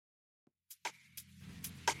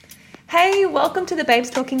Hey, welcome to the Babes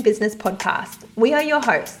Talking Business podcast. We are your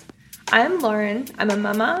hosts. I am Lauren. I'm a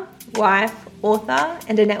mama, wife, author,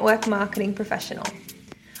 and a network marketing professional.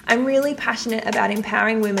 I'm really passionate about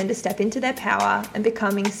empowering women to step into their power and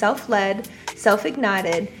becoming self-led,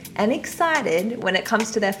 self-ignited, and excited when it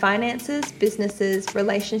comes to their finances, businesses,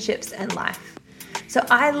 relationships, and life. So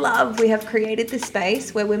I love we have created this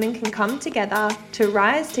space where women can come together to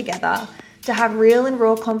rise together, to have real and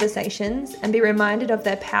raw conversations and be reminded of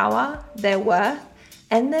their power, their worth,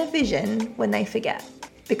 and their vision when they forget.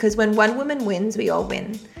 Because when one woman wins, we all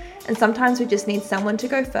win. And sometimes we just need someone to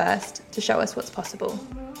go first to show us what's possible.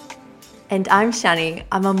 And I'm Shani.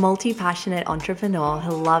 I'm a multi-passionate entrepreneur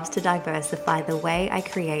who loves to diversify the way I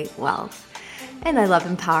create wealth. And I love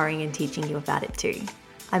empowering and teaching you about it too.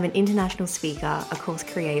 I'm an international speaker, a course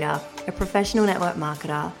creator, a professional network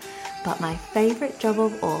marketer, but my favorite job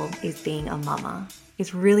of all is being a mama.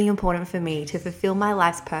 It's really important for me to fulfill my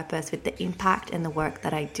life's purpose with the impact and the work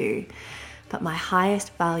that I do. But my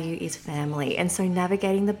highest value is family. And so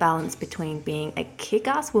navigating the balance between being a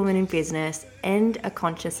kick-ass woman in business and a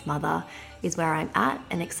conscious mother is where I'm at,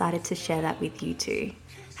 and excited to share that with you too.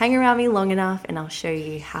 Hang around me long enough and I'll show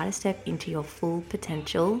you how to step into your full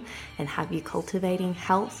potential and have you cultivating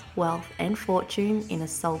health, wealth, and fortune in a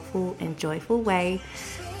soulful and joyful way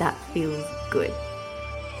that feels good.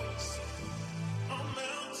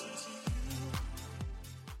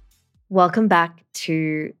 Welcome back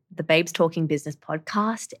to the Babes Talking Business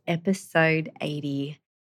podcast, episode 80.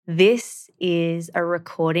 This is a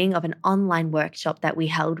recording of an online workshop that we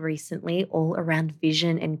held recently all around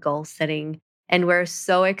vision and goal setting. And we're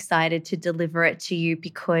so excited to deliver it to you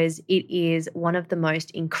because it is one of the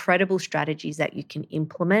most incredible strategies that you can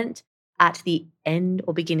implement at the end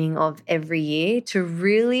or beginning of every year to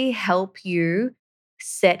really help you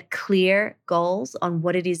set clear goals on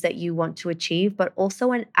what it is that you want to achieve, but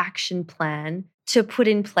also an action plan to put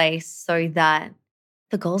in place so that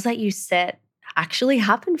the goals that you set actually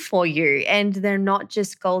happen for you. And they're not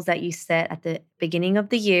just goals that you set at the beginning of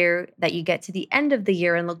the year that you get to the end of the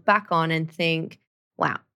year and look back on and think,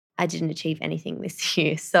 wow, I didn't achieve anything this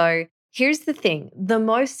year. So here's the thing. The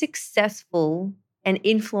most successful and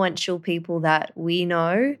influential people that we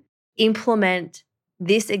know implement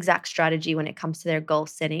this exact strategy when it comes to their goal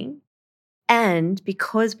setting. And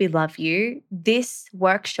because we love you, this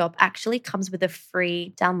workshop actually comes with a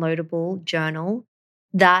free downloadable journal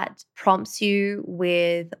that prompts you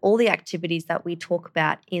with all the activities that we talk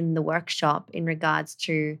about in the workshop in regards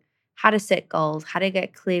to how to set goals, how to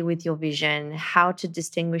get clear with your vision, how to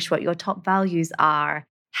distinguish what your top values are,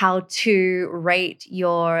 how to rate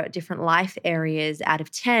your different life areas out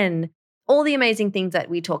of 10, all the amazing things that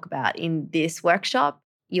we talk about in this workshop,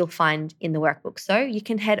 you'll find in the workbook. So you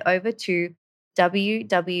can head over to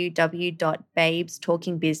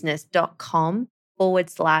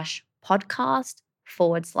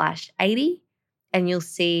www.babestalkingbusiness.com/podcast/80, and you'll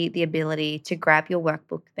see the ability to grab your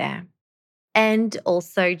workbook there. And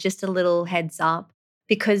also just a little heads up,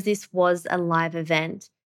 because this was a live event,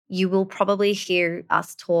 you will probably hear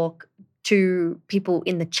us talk to people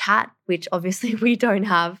in the chat, which obviously we don't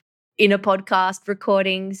have in a podcast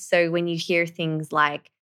recording. So when you hear things like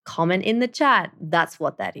comment in the chat, that's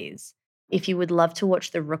what that is. If you would love to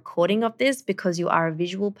watch the recording of this because you are a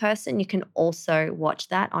visual person, you can also watch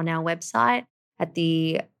that on our website at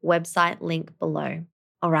the website link below.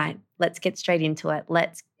 All right, let's get straight into it.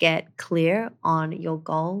 Let's get clear on your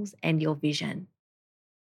goals and your vision.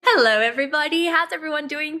 Hello, everybody. How's everyone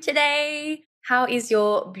doing today? How is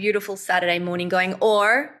your beautiful Saturday morning going,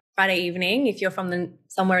 or Friday evening if you're from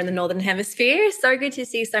somewhere in the Northern Hemisphere? So good to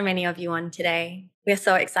see so many of you on today. We're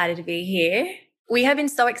so excited to be here. We have been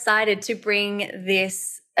so excited to bring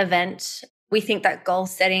this event. We think that goal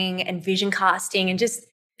setting and vision casting and just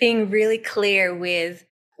being really clear with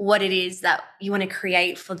what it is that you want to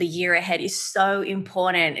create for the year ahead is so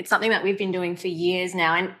important. It's something that we've been doing for years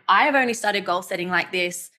now. And I have only started goal setting like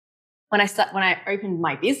this when I opened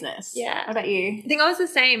my business. Yeah. What about you? I think I was the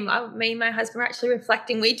same. Me and my husband were actually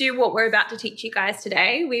reflecting. We do what we're about to teach you guys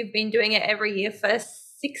today. We've been doing it every year for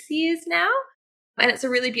 6 years now. And it's a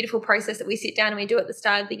really beautiful process that we sit down and we do at the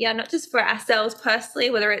start of the year, not just for ourselves personally,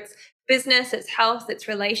 whether it's business, it's health, it's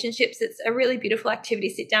relationships. It's a really beautiful activity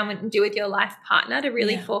to sit down and do with your life partner to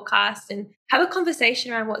really forecast and have a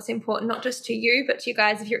conversation around what's important, not just to you, but to you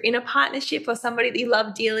guys. If you're in a partnership or somebody that you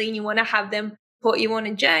love dearly and you want to have them support you on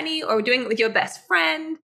a journey, or doing it with your best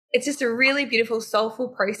friend, it's just a really beautiful, soulful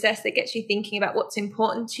process that gets you thinking about what's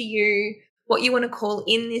important to you, what you want to call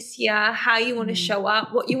in this year, how you want to show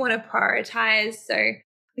up, what you want to prioritize. So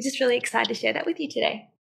we're just really excited to share that with you today.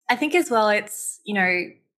 I think as well, it's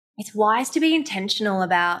wise to be intentional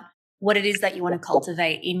about what it is that you want to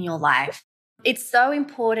cultivate in your life. It's so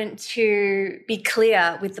important to be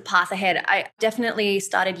clear with the path ahead. I definitely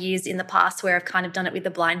started years in the past where I've kind of done it with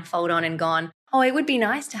the blindfold on and gone, oh, it would be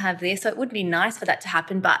nice to have this, or it would be nice for that to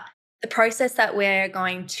happen. But the process that we're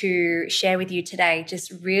going to share with you today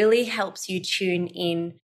just really helps you tune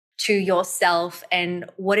in to yourself and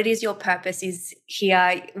what it is your purpose is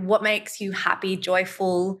here, what makes you happy,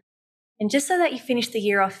 joyful, and just so that you finish the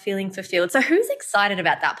year off feeling fulfilled. So who's excited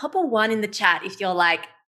about that? Pop a 1 in the chat if you're like,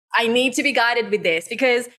 I need to be guided with this,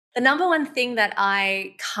 because the number one thing that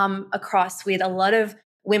I come across with a lot of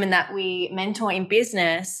women that we mentor in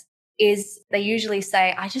business is they usually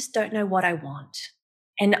say, I just don't know what I want.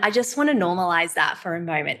 And I just want to normalize that for a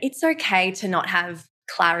moment. It's okay to not have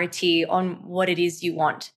clarity on what it is you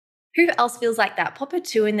want. Who else feels like that? Pop a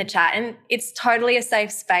 2 in the chat. And it's totally a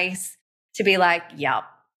safe space to be like, yep.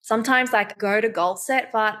 Sometimes like go to goal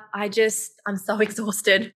set, but I'm so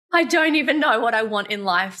exhausted. I don't even know what I want in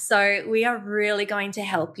life. So we are really going to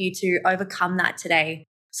help you to overcome that today.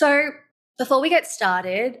 So before we get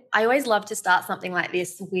started, I always love to start something like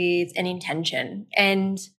this with an intention.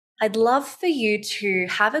 And I'd love for you to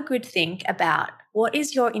have a good think about what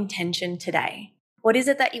is your intention today? What is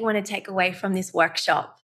it that you want to take away from this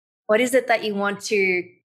workshop? What is it that you want to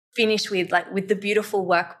finish with, like with the beautiful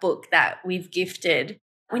workbook that we've gifted?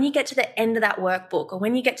 When you get to the end of that workbook or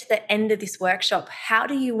when you get to the end of this workshop, how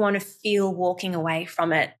do you want to feel walking away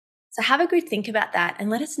from it? So have a good think about that and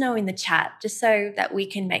let us know in the chat just so that we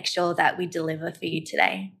can make sure that we deliver for you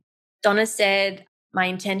today. Donna said, my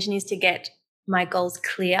intention is to get my goals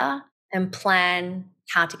clear and plan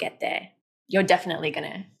how to get there. You're definitely going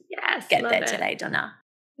to get there today, Donna.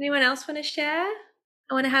 Anyone else want to share?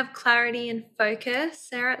 I want to have clarity and focus.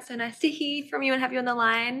 Sarah, it's so nice to hear from you and have you on the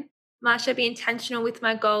line. Marsha, be intentional with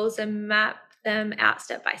my goals and map them out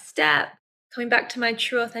step by step. Coming back to my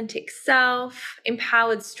true authentic self,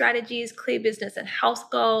 empowered strategies, clear business and health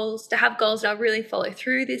goals, to have goals that I'll really follow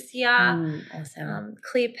through this year. Awesome.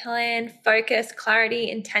 Clear plan, focus, clarity,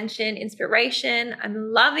 intention, inspiration.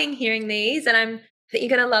 I'm loving hearing these and I think you're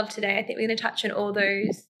going to love today. I think we're going to touch on all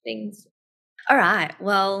those things. All right.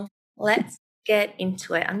 Well, let's get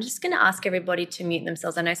into it. I'm just going to ask everybody to mute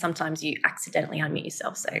themselves. I know sometimes you accidentally unmute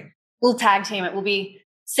yourself, so we'll tag team it. We'll be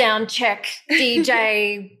sound check,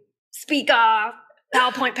 DJ, speaker,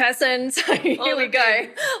 PowerPoint person. So here we go.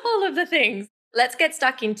 All of the things. Let's get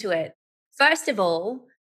stuck into it. First of all,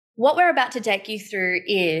 what we're about to take you through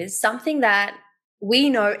is something that we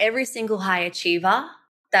know every single high achiever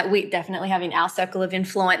that we definitely have in our circle of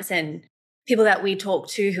influence and people that we talk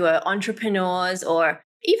to who are entrepreneurs or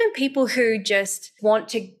even people who just want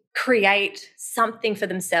to create something for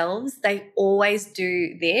themselves. They always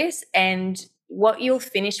do this. And what you'll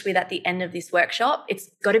finish with at the end of this workshop, it's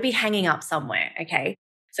got to be hanging up somewhere, okay?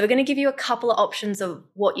 So we're going to give you a couple of options of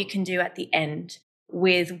what you can do at the end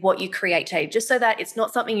with what you create today, just so that it's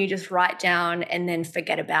not something you just write down and then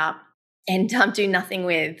forget about and do nothing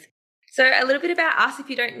with. So a little bit about us, if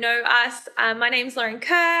you don't know us. My name's Lauren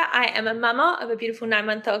Kerr. I am a mama of a beautiful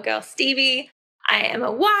 9-month-old girl, Stevie. I am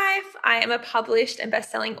a wife. I am a published and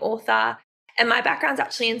best-selling author. And my background's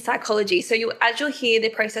actually in psychology. So as you'll hear the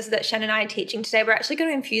processes that Shannon and I are teaching today, we're actually going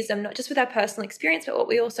to infuse them not just with our personal experience, but what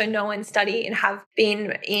we also know and study and have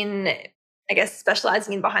been in, I guess,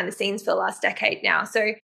 specializing in behind the scenes for the last decade now.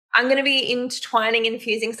 So I'm going to be intertwining,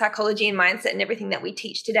 infusing psychology and mindset and everything that we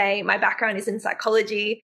teach today. My background is in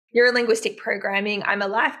psychology, neurolinguistic programming. I'm a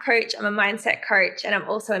life coach. I'm a mindset coach. And I'm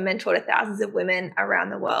also a mentor to thousands of women around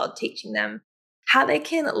the world, teaching them how they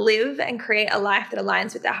can live and create a life that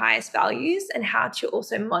aligns with their highest values and how to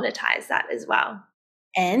also monetize that as well.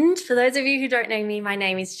 And for those of you who don't know me, my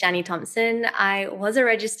name is Shani Thompson. I was a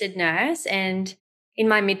registered nurse, and in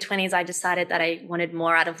my mid-20s, I decided that I wanted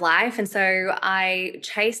more out of life. And so I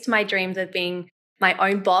chased my dreams of being my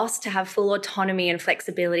own boss, to have full autonomy and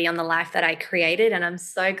flexibility on the life that I created. And I'm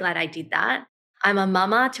so glad I did that. I'm a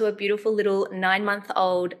mama to a beautiful little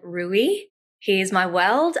 9-month-old Rui. He is my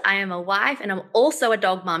world. I am a wife, and I'm also a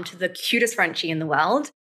dog mom to the cutest Frenchie in the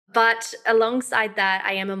world. But alongside that,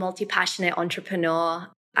 I am a multi-passionate entrepreneur.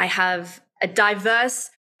 I have a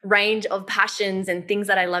diverse range of passions and things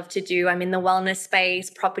that I love to do. I'm in the wellness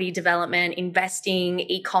space, property development, investing,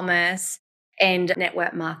 e-commerce, and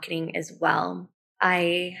network marketing as well.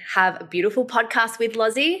 I have a beautiful podcast with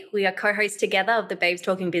Lozzie. We are co-hosts together of the Babes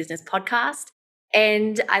Talking Business podcast.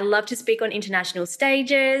 And I love to speak on international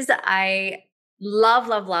stages. I love.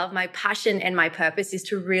 My passion and my purpose is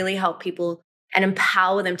to really help people and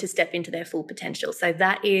empower them to step into their full potential. So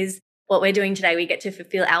that is what we're doing today. We get to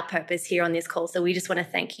fulfill our purpose here on this call. So we just want to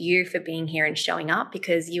thank you for being here and showing up,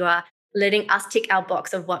 because you are letting us tick our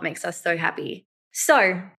box of what makes us so happy.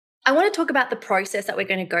 So I want to talk about the process that we're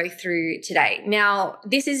going to go through today. Now,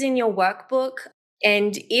 this is in your workbook.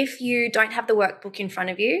 And if you don't have the workbook in front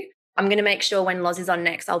of you, I'm going to make sure when Loz is on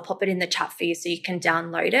next, I'll pop it in the chat for you so you can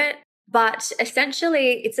download it. But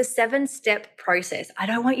essentially, it's a 7-step process. I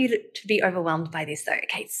don't want you to be overwhelmed by this though.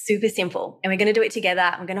 Okay, it's super simple. And we're going to do it together.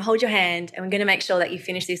 I'm going to hold your hand and we're going to make sure that you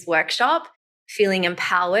finish this workshop feeling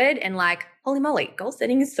empowered and like, holy moly, goal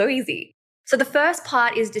setting is so easy. So the first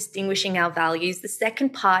part is distinguishing our values. The second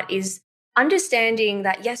part is understanding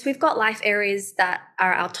that, yes, we've got life areas that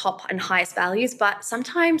are our top and highest values, but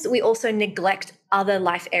sometimes we also neglect other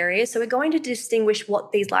life areas. So we're going to distinguish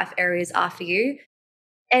what these life areas are for you.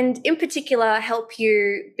 And in particular, help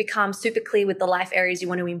you become super clear with the life areas you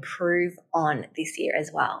want to improve on this year as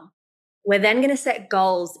well. We're then going to set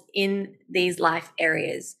goals in these life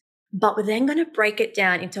areas. But we're then going to break it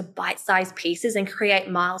down into bite-sized pieces and create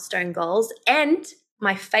milestone goals. And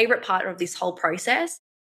my favorite part of this whole process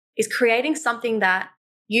is creating something that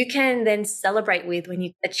you can then celebrate with when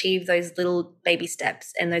you achieve those little baby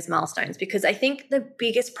steps and those milestones. Because I think the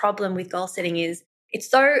biggest problem with goal setting is it's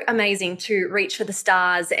so amazing to reach for the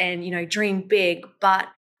stars and, dream big. But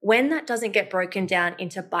when that doesn't get broken down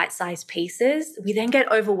into bite-sized pieces, we then get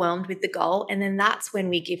overwhelmed with the goal. And then that's when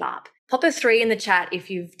we give up. Pop a 3 in the chat if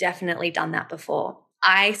you've definitely done that before.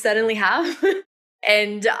 I certainly have.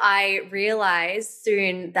 And I realized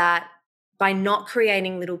soon that by not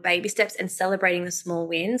creating little baby steps and celebrating the small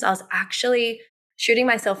wins, I was actually shooting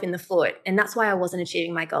myself in the foot. And that's why I wasn't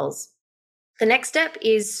achieving my goals. The next step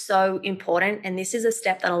is so important. And this is a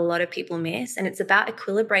step that a lot of people miss. And it's about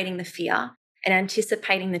equilibrating the fear and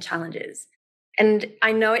anticipating the challenges. And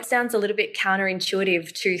I know it sounds a little bit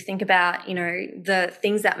counterintuitive to think about, the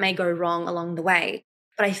things that may go wrong along the way.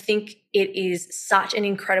 But I think it is such an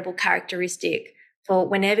incredible characteristic for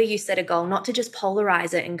whenever you set a goal, not to just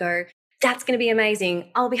polarize it and go, that's going to be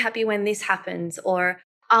amazing. I'll be happy when this happens, or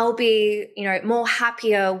I'll be, more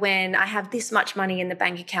happier when I have this much money in the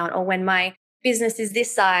bank account, or when my business is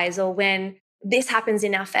this size, or when this happens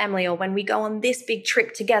in our family, or when we go on this big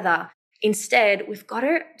trip together. Instead, we've got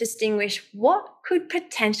to distinguish what could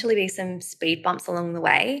potentially be some speed bumps along the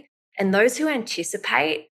way. And those who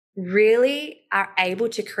anticipate really are able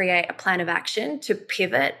to create a plan of action to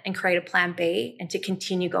pivot and create a plan B and to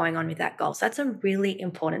continue going on with that goal. So that's a really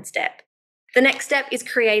important step. The next step is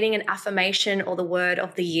creating an affirmation or the word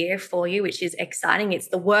of the year for you, which is exciting. It's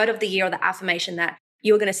the word of the year or the affirmation that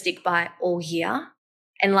you're going to stick by all year.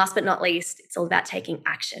 And last but not least, it's all about taking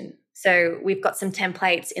action. So we've got some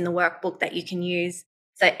templates in the workbook that you can use.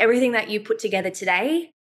 So everything that you put together today,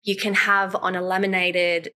 you can have on a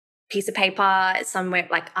laminated piece of paper somewhere.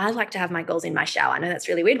 Like I like to have my goals in my shower. I know that's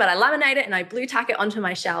really weird, but I laminate it and I blue tack it onto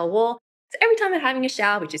my shower wall. So every time I'm having a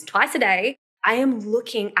shower, which is twice a day, I am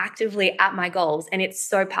looking actively at my goals, and it's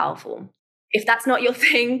so powerful. If that's not your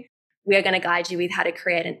thing, we are going to guide you with how to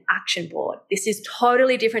create an action board. This is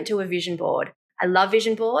totally different to a vision board. I love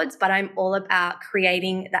vision boards, but I'm all about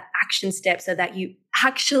creating the action steps so that you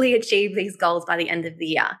actually achieve these goals by the end of the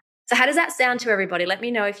year. So how does that sound to everybody? Let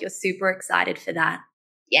me know if you're super excited for that.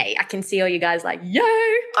 Yay, I can see all you guys like,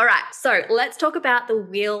 yay. All right, so let's talk about the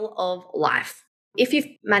wheel of life. If you've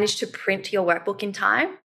managed to print your workbook in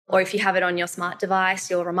time, or if you have it on your smart device,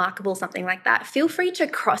 your Remarkable, something like that, feel free to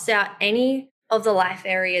cross out any of the life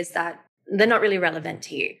areas that they're not really relevant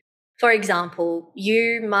to you. For example,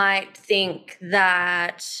 you might think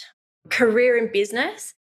that career and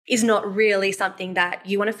business is not really something that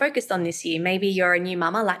you want to focus on this year. Maybe you're a new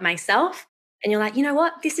mama like myself, and you're like, you know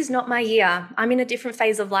what? This is not my year. I'm in a different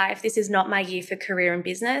phase of life. This is not my year for career and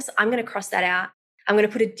business. I'm going to cross that out. I'm going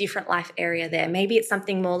to put a different life area there. Maybe it's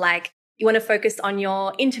something more like you want to focus on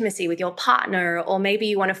your intimacy with your partner, or maybe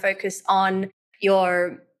you want to focus on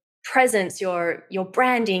your presence, your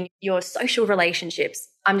branding, your social relationships.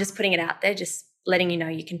 I'm just putting it out there, just letting you know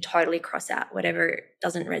you can totally cross out whatever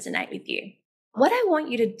doesn't resonate with you. What I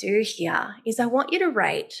want you to do here is I want you to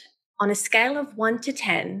rate on a scale of 1 to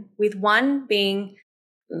 10, with 1 being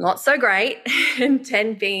not so great and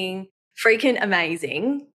 10 being freaking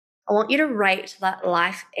amazing. I want you to rate that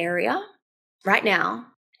life area right now.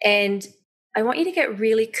 And I want you to get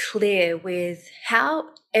really clear with how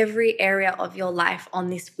every area of your life on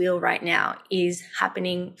this wheel right now is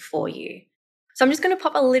happening for you. So I'm just going to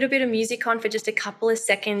pop a little bit of music on for just a couple of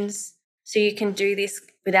seconds so you can do this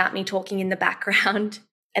without me talking in the background.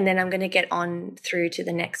 And then I'm going to get on through to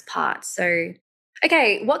the next part. So,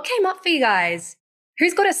 okay, what came up for you guys?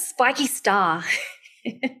 Who's got a spiky star?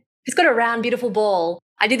 Who's got a round, beautiful ball?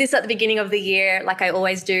 I did this at the beginning of the year like I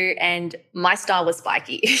always do, and my star was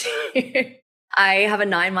spiky. I have a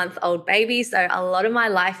 9-month-old baby, so a lot of my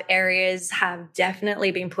life areas have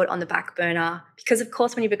definitely been put on the back burner because, of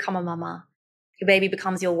course, when you become a mama, your baby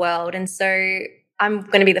becomes your world. And so I'm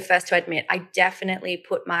going to be the first to admit, I definitely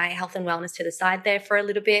put my health and wellness to the side there for a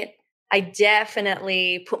little bit. I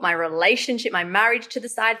definitely put my relationship, my marriage to the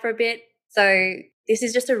side for a bit. So this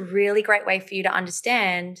is just a really great way for you to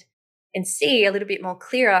understand and see a little bit more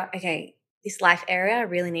clearer, okay, this life area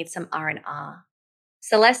really needs some R&R.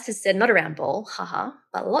 Celeste has said, not a round ball, haha,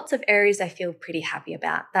 but lots of areas I feel pretty happy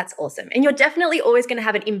about. That's awesome. And you're definitely always going to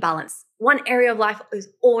have an imbalance. One area of life is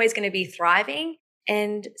always going to be thriving.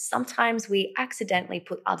 And sometimes we accidentally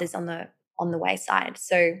put others on the wayside.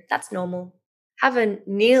 So that's normal. Have a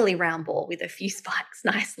nearly round ball with a few spikes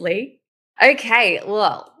nicely. Okay,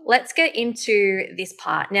 well, let's get into this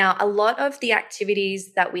part. Now, a lot of the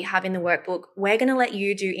activities that we have in the workbook, we're going to let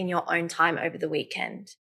you do in your own time over the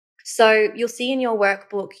weekend. So you'll see in your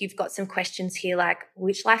workbook, you've got some questions here like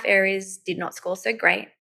which life areas did not score so great?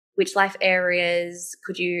 Which life areas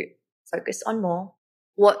could you focus on more?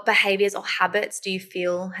 What behaviors or habits do you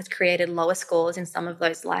feel has created lower scores in some of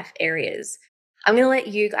those life areas? I'm going to let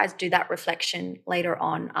you guys do that reflection later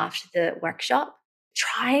on after the workshop.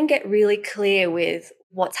 Try and get really clear with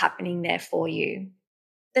what's happening there for you.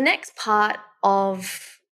 The next part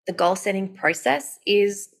of the goal setting process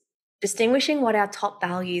is distinguishing what our top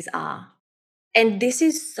values are. And this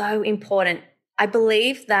is so important. I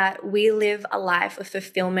believe that we live a life of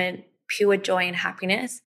fulfillment, pure joy and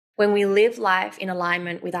happiness when we live life in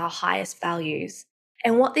alignment with our highest values.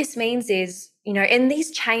 And what this means is, and these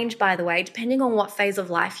change, by the way, depending on what phase of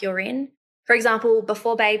life you're in. For example,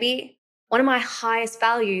 before baby, one of my highest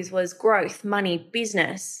values was growth, money,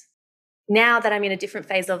 business. Now that I'm in a different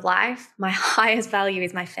phase of life, my highest value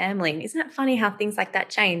is my family. Isn't it funny how things like that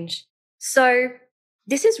change? So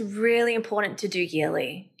this is really important to do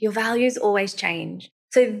yearly. Your values always change.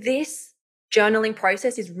 So this journaling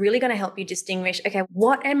process is really going to help you distinguish, okay,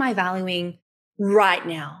 what am I valuing right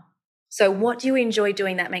now? So what do you enjoy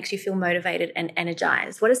doing that makes you feel motivated and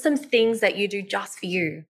energized? What are some things that you do just for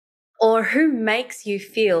you? Or who makes you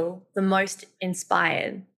feel the most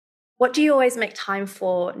inspired? What do you always make time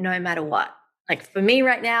for no matter what? Like for me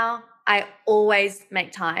right now, I always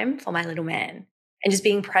make time for my little man and just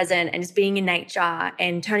being present and just being in nature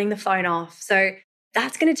and turning the phone off. So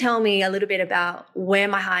that's going to tell me a little bit about where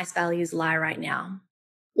my highest values lie right now.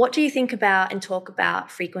 What do you think about and talk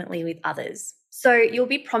about frequently with others? So you'll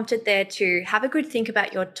be prompted there to have a good think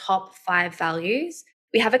about your top 5 values.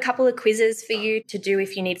 We have a couple of quizzes for you to do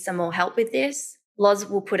if you need some more help with this. Loz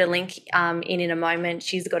will put a link in a moment.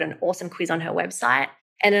 She's got an awesome quiz on her website.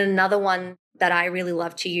 And another one that I really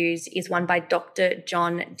love to use is one by Dr.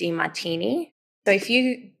 John Demartini. So if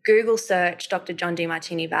you Google search Dr. John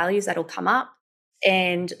Demartini values, that'll come up.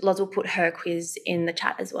 And Loz will put her quiz in the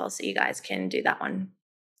chat as well, so you guys can do that one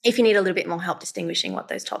if you need a little bit more help distinguishing what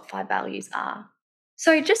those top 5 values are.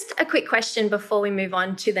 So just a quick question before we move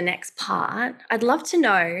on to the next part. I'd love to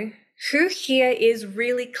know who here is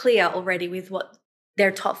really clear already with what their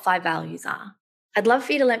top 5 values are. I'd love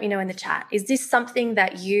for you to let me know in the chat. Is this something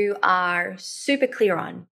that you are super clear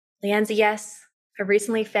on? Leanne's a yes. I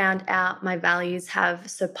recently found out my values have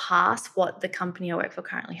surpassed what the company I work for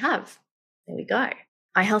currently have. There we go.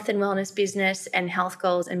 My health and wellness business and health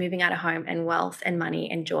goals and moving out of home and wealth and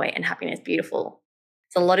money and joy and happiness. Beautiful.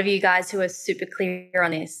 There's a lot of you guys who are super clear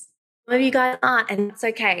on this. Some of you guys aren't, and that's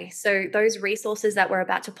okay. So those resources that we're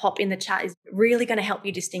about to pop in the chat is really going to help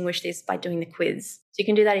you distinguish this by doing the quiz. So you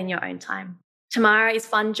can do that in your own time. Tomorrow is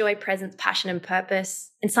fun, joy, presence, passion, and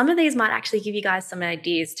purpose. And some of these might actually give you guys some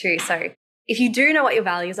ideas too. So if you do know what your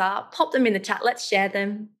values are, pop them in the chat. Let's share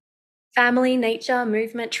them. Family, nature,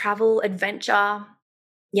 movement, travel, adventure.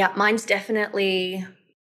 Yeah, mine's definitely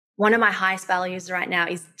one of my highest values right now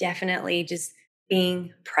is definitely just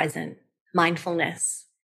being present, mindfulness,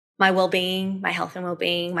 my well-being, my health and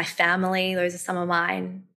well-being, my family. Those are some of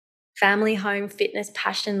mine. Family, home, fitness,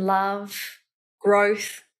 passion, love,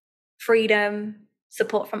 growth, freedom,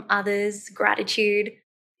 support from others, gratitude.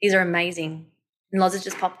 These are amazing. And Loz has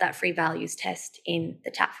just popped that free values test in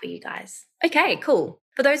the chat for you guys. Okay, cool.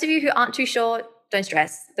 For those of you who aren't too sure, don't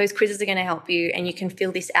stress. Those quizzes are going to help you and you can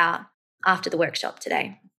fill this out after the workshop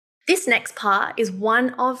today. This next part is one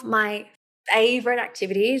of my favorite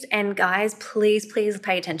activities. And guys, please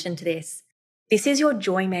pay attention to this. This is your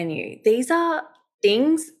joy menu. These are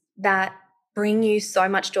things that bring you so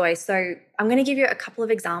much joy. So I'm going to give you a couple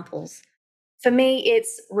of examples. For me,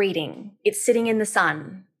 it's reading. It's sitting in the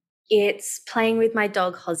sun. It's playing with my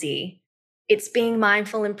dog, Hozzy. It's being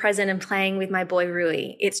mindful and present and playing with my boy,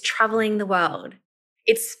 Rui. It's traveling the world.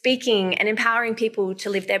 It's speaking and empowering people to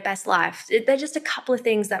live their best life. They're just a couple of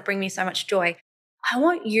things that bring me so much joy. I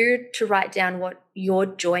want you to write down what your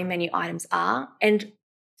joy menu items are. And the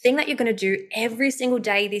thing that you're going to do every single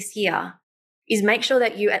day this year is make sure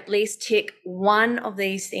that you at least tick one of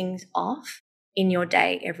these things off in your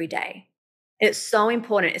day every day. It's so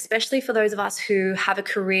important, especially for those of us who have a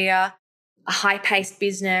career, a high-paced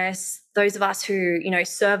business, those of us who,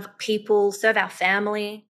 serve people, serve our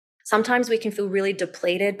family. Sometimes we can feel really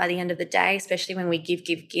depleted by the end of the day, especially when we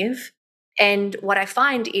give. And what I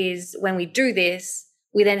find is when we do this,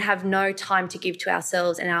 we then have no time to give to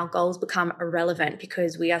ourselves and our goals become irrelevant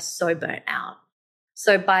because we are so burnt out.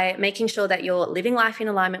 So by making sure that you're living life in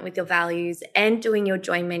alignment with your values and doing your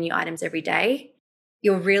joy menu items every day,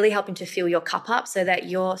 you're really helping to fill your cup up so that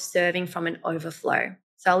you're serving from an overflow.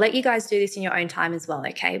 So I'll let you guys do this in your own time as well,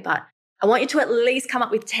 okay? But I want you to at least come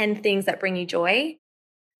up with 10 things that bring you joy.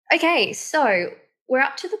 Okay, so we're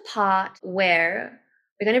up to the part where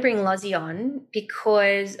we're going to bring Lozzie on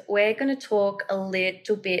because we're going to talk a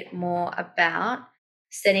little bit more about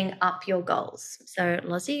setting up your goals. So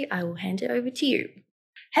Lozzie, I will hand it over to you.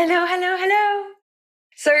 Hello.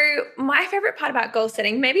 So my favorite part about goal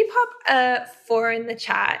setting, maybe pop a 4 in the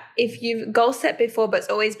chat if you've goal set before, but it's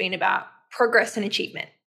always been about progress and achievement.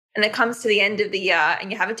 And it comes to the end of the year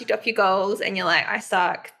and you haven't ticked off your goals and you're like, I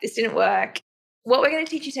suck, this didn't work. What we're going to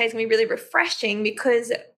teach you today is going to be really refreshing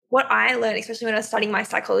because what I learned, especially when I was studying my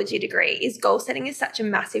psychology degree, is goal setting is such a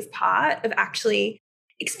massive part of actually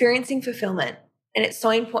experiencing fulfillment. And it's so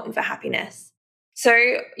important for happiness. So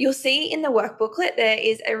you'll see in the work booklet, there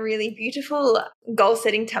is a really beautiful goal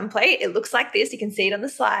setting template. It looks like this. You can see it on the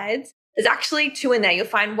slides. There's actually 2 in there. You'll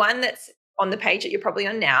find one that's on the page that you're probably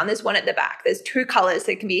on now, and there's one at the back. There's 2 colors.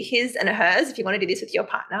 So it can be a his and a hers if you want to do this with your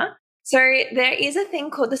partner. So there is a thing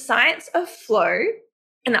called the science of flow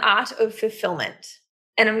and the art of fulfillment.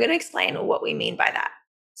 And I'm going to explain what we mean by that.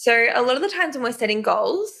 So a lot of the times when we're setting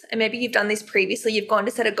goals, and maybe you've done this previously, you've gone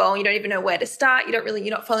to set a goal and you don't even know where to start. You're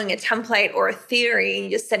not following a template or a theory. And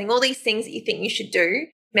you're just setting all these things that you think you should do.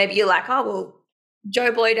 Maybe you're like, oh, well,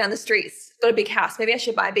 Joe Blow down the street's got a big house. Maybe I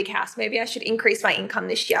should buy a big house. Maybe I should increase my income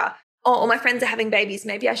this year. Or my friends are having babies.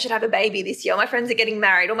 Maybe I should have a baby this year. Or my friends are getting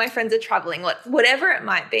married. Or my friends are traveling. Whatever it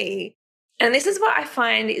might be. And this is what I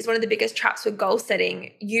find is one of the biggest traps with goal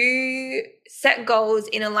setting. You set goals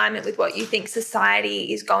in alignment with what you think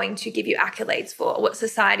society is going to give you accolades for, or what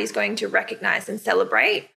society is going to recognize and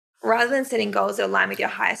celebrate, rather than setting goals that align with your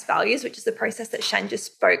highest values, which is the process that Shan just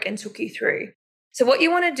spoke and took you through. So what you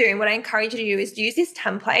want to do, and what I encourage you to do, is use this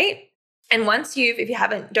template. And once if you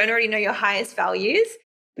don't already know your highest values,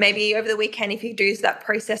 maybe over the weekend, if you do that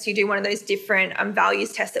process, you do one of those different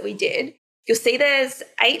values tests that we did, you'll see there's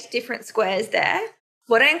 8 different squares there.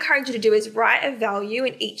 What I encourage you to do is write a value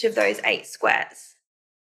in each of those 8 squares.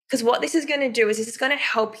 Because what this is going to do is this is going to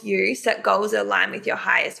help you set goals that align with your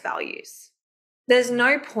highest values. There's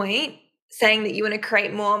no point saying that you want to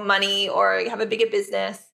create more money or have a bigger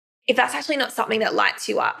business if that's actually not something that lights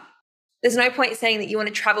you up. There's no point saying that you want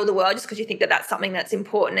to travel the world just because you think that that's something that's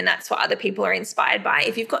important and that's what other people are inspired by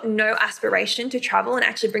if you've got no aspiration to travel and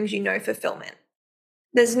actually brings you no fulfillment.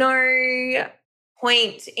 There's no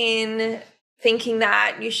point in thinking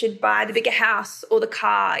that you should buy the bigger house or the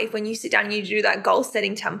car if when you sit down and you do that goal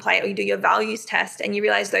setting template or you do your values test and you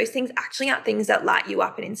realize those things actually aren't things that light you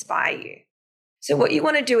up and inspire you. So what you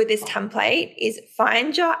want to do with this template is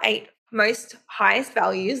find your 8 most highest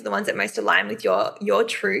values, the ones that most align with your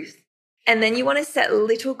truth. And then you want to set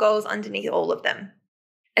little goals underneath all of them.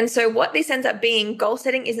 And so what this ends up being, goal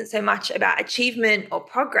setting isn't so much about achievement or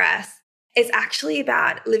progress. It's actually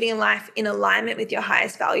about living a life in alignment with your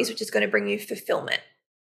highest values, which is going to bring you fulfillment.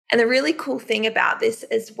 And the really cool thing about this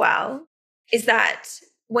as well is that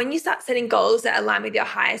when you start setting goals that align with your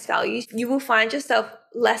highest values, you will find yourself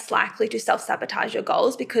less likely to self-sabotage your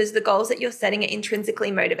goals because the goals that you're setting are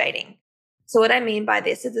intrinsically motivating. So what I mean by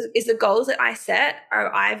this is the goals that I set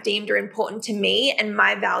I've deemed are important to me and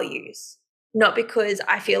my values. Not because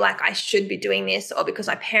I feel like I should be doing this or because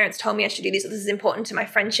my parents told me I should do this or this is important to my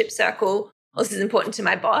friendship circle or this is important to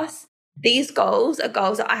my boss. These goals are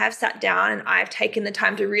goals that I have sat down and I've taken the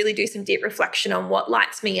time to really do some deep reflection on what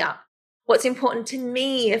lights me up, what's important to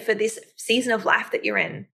me for this season of life that you're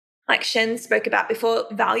in. Like Shen spoke about before,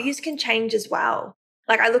 values can change as well.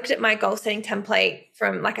 Like I looked at my goal setting template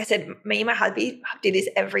from, like I said, me and my hubby do this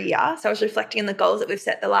every year. So I was reflecting on the goals that we've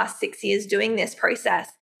set the last 6 years doing this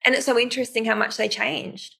process. And it's so interesting how much they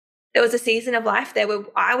changed. There was a season of life there where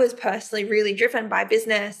I was personally really driven by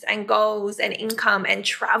business and goals and income and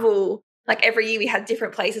travel. Like every year we had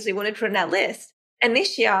different places we wanted to put on our list. And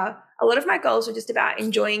this year, a lot of my goals were just about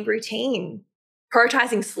enjoying routine.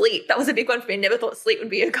 Prioritizing sleep. That was a big one for me. I never thought sleep would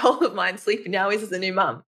be a goal of mine. Sleep now is as a new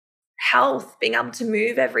mum. Health, being able to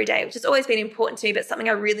move every day, which has always been important to me, but something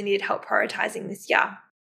I really needed help prioritizing this year.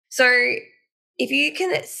 So if you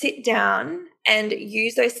can sit down and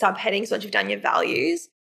use those subheadings once you've done your values,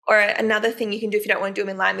 or another thing you can do if you don't want to do them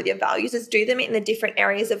in line with your values is do them in the different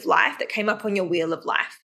areas of life that came up on your wheel of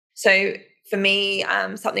life. So for me,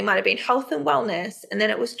 something might have been health and wellness, and then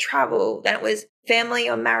it was travel, then it was family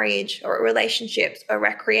or marriage or relationships or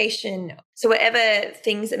recreation. So whatever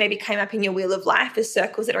things that maybe came up in your wheel of life as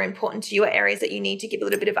circles that are important to you or areas that you need to give a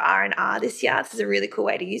little bit of R&R this year, this is a really cool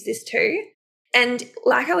way to use this too. And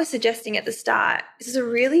like I was suggesting at the start, this is a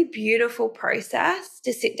really beautiful process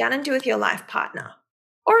to sit down and do with your life partner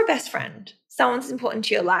or a best friend, someone that's important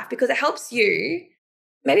to your life, because it helps you.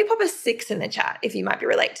 Maybe pop a 6 in the chat if you might be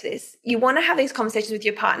relate to this. You want to have these conversations with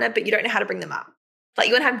your partner, but you don't know how to bring them up. Like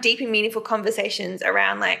you want to have deep and meaningful conversations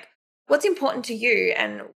around like what's important to you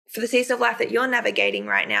and for the season of life that you're navigating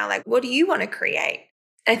right now, like what do you want to create?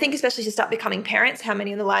 And I think especially to start becoming parents, how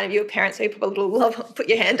many on the line of you are parents? So you probably love, put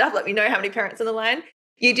your hand up, let me know how many parents on the line.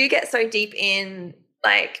 You do get so deep in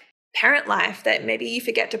like parent life that maybe you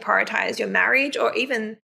forget to prioritize your marriage, or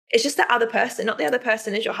even it's just the other person, not the other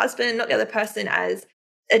person as your husband, not the other person as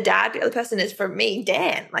a dad. The other person is, for me,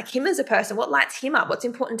 Dan, like him as a person, what lights him up, what's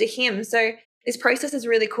important to him. So this process is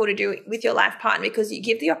really cool to do with your life partner because you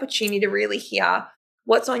give the opportunity to really hear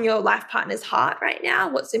what's on your life partner's heart right now,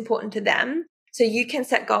 what's important to them. So you can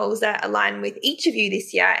set goals that align with each of you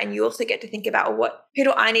this year. And you also get to think about who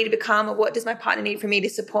do I need to become, or what does my partner need for me to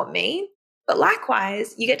support me? But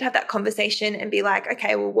likewise, you get to have that conversation and be like,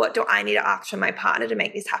 okay, well, what do I need to ask from my partner to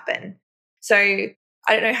make this happen? So I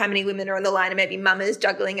don't know how many women are on the line and maybe mamas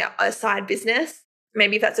juggling a side business.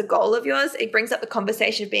 Maybe if that's a goal of yours, it brings up the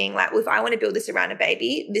conversation of being like, well, if I want to build this around a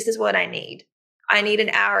baby, this is what I need. I need an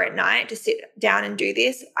hour at night to sit down and do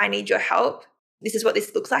this. I need your help. This is what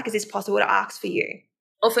this looks like. Is this possible to ask for you?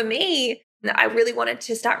 Or for me, I really wanted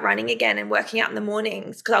to start running again and working out in the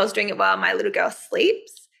mornings because I was doing it while my little girl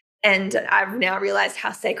sleeps. And I've now realized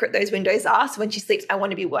how sacred those windows are. So when she sleeps, I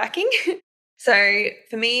want to be working. So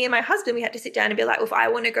for me and my husband, we had to sit down and be like, well, if I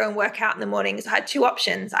want to go and work out in the mornings, I had 2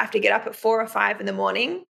 options. I have to get up at 4 or 5 in the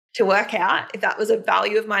morning to work out if that was a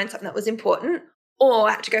value of mine, something that was important, or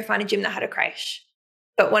I had to go find a gym that had a creche.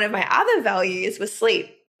 But one of my other values was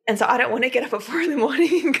sleep. And so I don't want to get up at 4 in the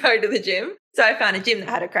morning and go to the gym. So I found a gym that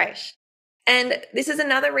had a creche. And this is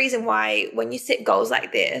another reason why when you set goals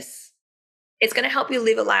like this, it's going to help you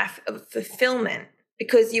live a life of fulfillment,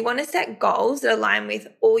 because you want to set goals that align with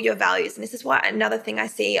all your values. And this is why another thing I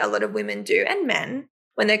see a lot of women do, and men,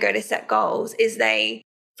 when they go to set goals, is they,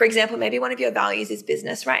 for example, maybe one of your values is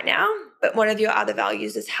business right now, but one of your other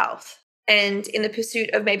values is health. And in the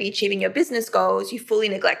pursuit of maybe achieving your business goals, you fully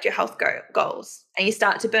neglect your health goals and you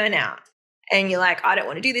start to burn out. And you're like, I don't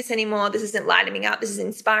want to do this anymore. This isn't lighting me up. This is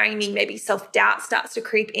inspiring me. Maybe self-doubt starts to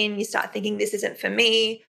creep in. You start thinking, this isn't for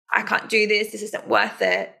me. I can't do this. This isn't worth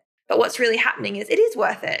it. But what's really happening is it is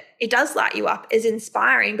worth it. It does light you up, it's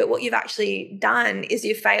inspiring. But what you've actually done is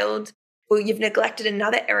you've failed, or you've neglected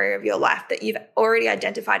another area of your life that you've already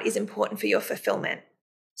identified is important for your fulfillment.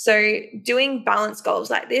 So doing balanced goals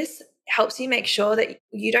like this helps you make sure that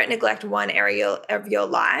you don't neglect one area of your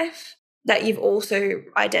life that you've also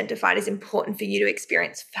identified as important for you to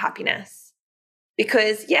experience happiness.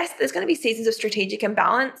 Because yes, there's going to be seasons of strategic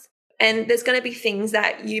imbalance, and there's going to be things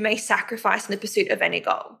that you may sacrifice in the pursuit of any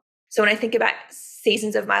goal. So when I think about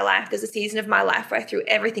seasons of my life, there's a season of my life where I threw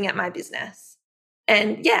everything at my business.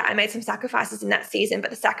 And yeah, I made some sacrifices in that season, but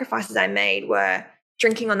the sacrifices I made were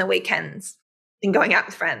drinking on the weekends and going out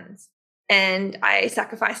with friends. And I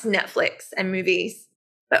sacrificed Netflix and movies,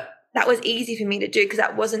 but that was easy for me to do because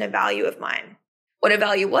that wasn't a value of mine. What a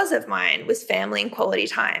value was of mine was family and quality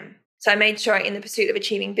time. So I made sure in the pursuit of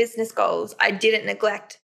achieving business goals, I didn't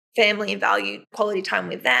neglect family and value quality time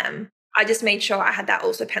with them. I just made sure I had that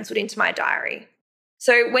also penciled into my diary.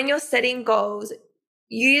 So when you're setting goals,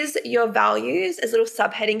 use your values as little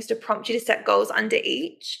subheadings to prompt you to set goals under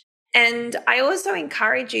each. And I also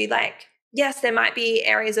encourage you, like, yes, there might be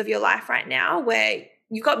areas of your life right now where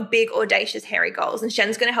you've got big, audacious, hairy goals, and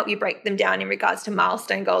Shen's going to help you break them down in regards to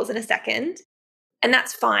milestone goals in a second. And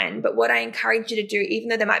that's fine. But what I encourage you to do, even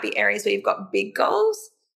though there might be areas where you've got big goals,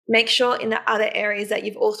 make sure in the other areas that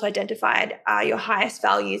you've also identified are your highest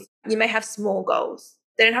values. You may have small goals.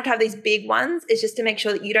 They don't have to have these big ones. It's just to make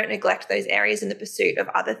sure that you don't neglect those areas in the pursuit of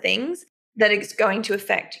other things that is going to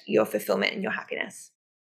affect your fulfillment and your happiness.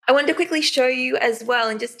 I wanted to quickly show you as well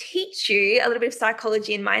and just teach you a little bit of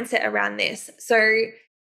psychology and mindset around this. So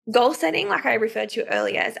goal setting, like I referred to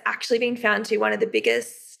earlier, has actually been found to be one of the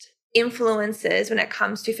biggest influences when it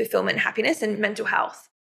comes to fulfillment, happiness, and mental health.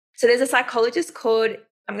 So there's a psychologist called,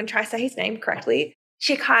 I'm going to try to say his name correctly,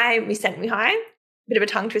 Csikszentmihalyi, bit of a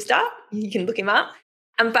tongue twister. You can look him up.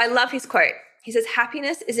 But I love his quote. He says,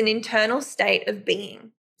 happiness is an internal state of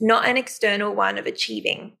being, not an external one of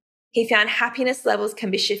achieving. He found happiness levels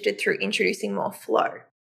can be shifted through introducing more flow.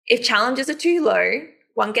 If challenges are too low,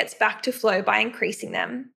 one gets back to flow by increasing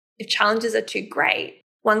them. If challenges are too great,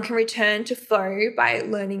 one can return to flow by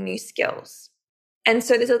learning new skills. And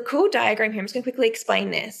so there's a cool diagram here. I'm just going to quickly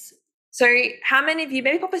explain this. So how many of you,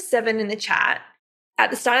 maybe pop a 7 in the chat, at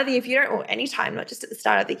the start of the year, if you don't, or any time, not just at the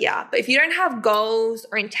start of the year, but if you don't have goals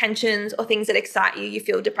or intentions or things that excite you, you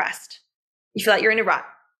feel depressed. You feel like you're in a rut.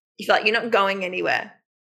 You feel like you're not going anywhere.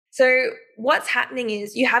 So what's happening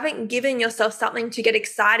is you haven't given yourself something to get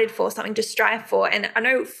excited for, something to strive for. And I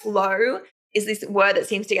know flow is this word that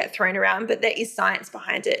seems to get thrown around, but there is science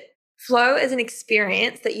behind it. Flow is an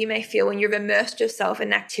experience that you may feel when you've immersed yourself in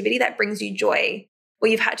an activity that brings you joy, or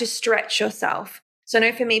you've had to stretch yourself. So I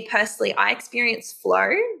know for me personally, I experience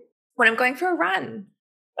flow when I'm going for a run,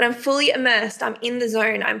 when I'm fully immersed, I'm in the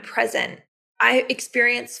zone, I'm present. I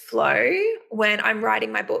experience flow when I'm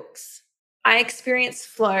writing my books. I experience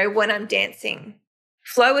flow when I'm dancing.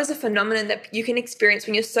 Flow is a phenomenon that you can experience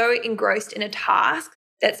when you're so engrossed in a task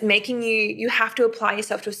that's making you have to apply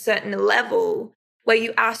yourself to a certain level where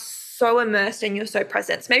you are so immersed and you're so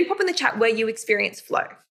present. So maybe pop in the chat where you experience flow.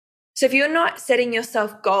 So if you're not setting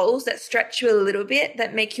yourself goals that stretch you a little bit,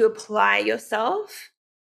 that make you apply yourself,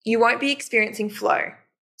 you won't be experiencing flow.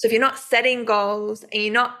 So if you're not setting goals and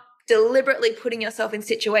you're not deliberately putting yourself in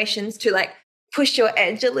situations to like push your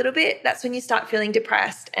edge a little bit, that's when you start feeling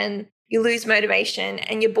depressed and you lose motivation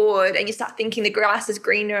and you're bored and you start thinking the grass is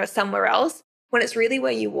greener somewhere else when it's really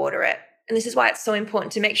where you water it. And this is why it's so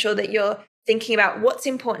important to make sure that you're thinking about what's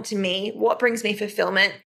important to me, what brings me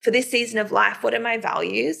fulfillment for this season of life, what are my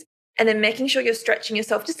values, and then making sure you're stretching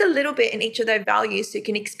yourself just a little bit in each of those values so you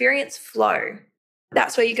can experience flow.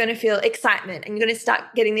 That's where you're going to feel excitement and you're going to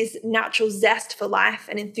start getting this natural zest for life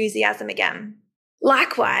and enthusiasm again.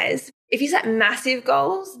 Likewise, if you set massive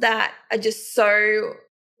goals that are just so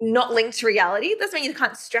not linked to reality, doesn't mean you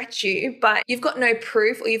can't stretch you, but you've got no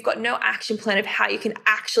proof or you've got no action plan of how you can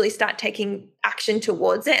actually start taking action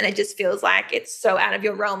towards it. And it just feels like it's so out of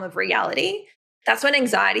your realm of reality. That's when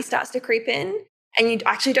anxiety starts to creep in and you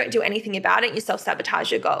actually don't do anything about it. You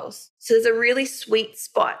self-sabotage your goals. So there's a really sweet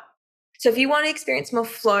spot. So if you want to experience more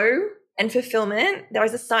flow and fulfillment, there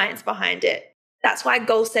is a science behind it. That's why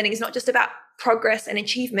goal setting is not just about progress and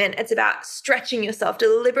achievement. It's about stretching yourself,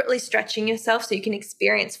 deliberately stretching yourself so you can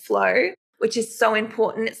experience flow, which is so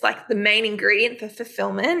important. It's like the main ingredient for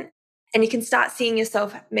fulfillment. And you can start seeing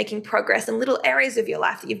yourself making progress in little areas of your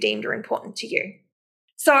life that you've deemed are important to you.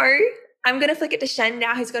 So I'm going to flick it to Shen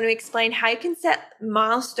now, who's going to explain how you can set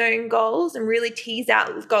milestone goals and really tease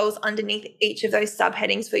out goals underneath each of those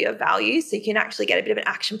subheadings for your values so you can actually get a bit of an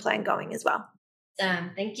action plan going as well.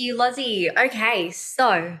 Thank you, Lozzie. Okay,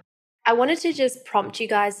 so I wanted to just prompt you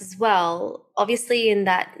guys as well. Obviously in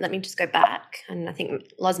that, let me just go back, and I think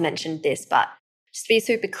Loz mentioned this, but just to be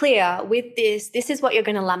super clear, with this is what you're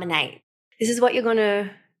going to laminate. This is what you're going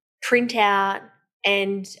to print out.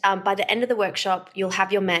 And by the end of the workshop, you'll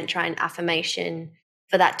have your mantra and affirmation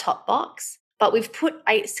for that top box. But we've put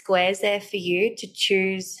 8 squares there for you to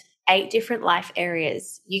choose 8 different life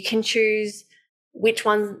areas. You can choose which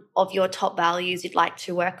one of your top values you'd like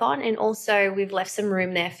to work on. And also we've left some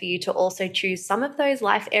room there for you to also choose some of those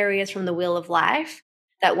life areas from the Wheel of Life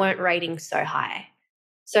that weren't rating so high.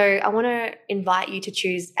 So I want to invite you to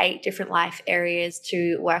choose 8 different life areas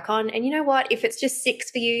to work on. And you know what? If it's just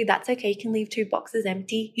 6 for you, that's okay. You can leave 2 boxes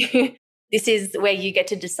empty. This is where you get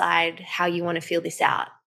to decide how you want to fill this out.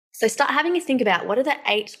 So start having a think about what are the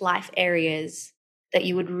 8 life areas that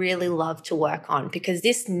you would really love to work on, because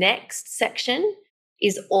this next section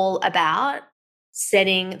is all about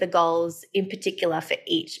setting the goals in particular for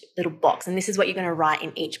each little box. And this is what you're going to write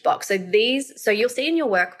in each box. So you'll see in your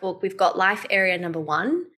workbook, we've got life area number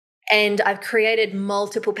 1, and I've created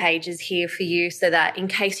multiple pages here for you so that in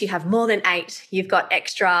case you have more than 8, you've got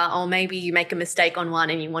extra, or maybe you make a mistake on one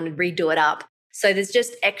and you want to redo it up. So there's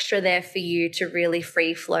just extra there for you to really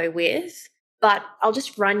free flow with. But I'll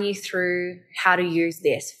just run you through how to use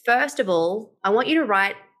this. First of all, I want you to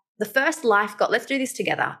write the first life goal. Let's do this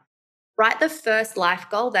together. Write the first life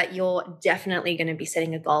goal that you're definitely going to be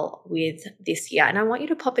setting a goal with this year. And I want you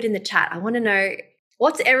to pop it in the chat. I want to know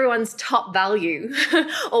what's everyone's top value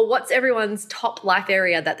or what's everyone's top life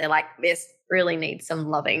area that they're like, this really needs some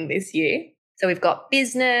loving this year. So we've got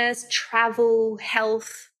business, travel,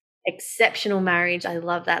 health, exceptional marriage. I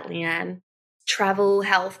love that, Leanne. Travel,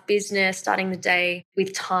 health, business, starting the day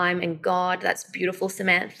with time and God. That's beautiful,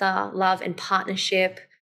 Samantha. Love and partnership,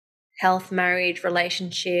 health, marriage,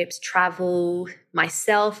 relationships, travel,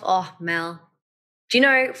 myself. Oh, Mel. Do you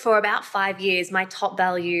know, for about 5 years, my top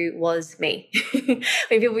value was me. When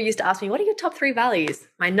people used to ask me, what are your top 3 values?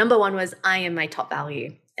 My number one was, I am my top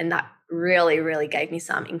value. And that really, really gave me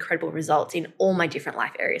some incredible results in all my different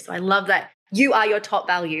life areas. So I love that you are your top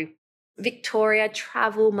value. Victoria,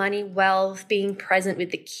 travel, money, wealth, being present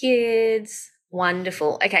with the kids.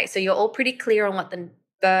 Wonderful. Okay, so you're all pretty clear on what the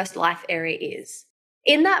first life area is.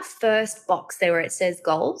 In that first box there where it says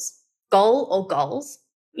goals, goal or goals,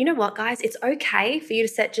 you know what, guys? It's okay for you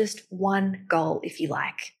to set just one goal if you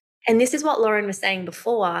like. And this is what Lauren was saying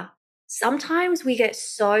before. Sometimes we get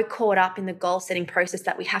so caught up in the goal setting process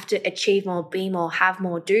that we have to achieve more, be more, have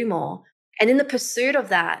more, do more. And in the pursuit of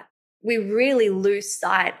that, we really lose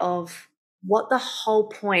sight of what the whole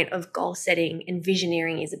point of goal setting and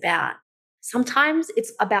visioneering is about. Sometimes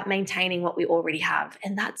it's about maintaining what we already have,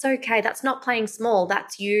 and that's okay. That's not playing small.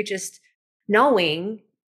 That's you just knowing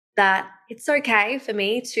that it's okay for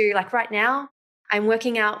me to, like right now, I'm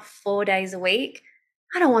working out 4 days a week.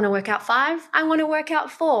 I don't want to work out 5. I want to work out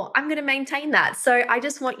 4. I'm going to maintain that. So I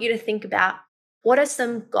just want you to think about what are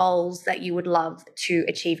some goals that you would love to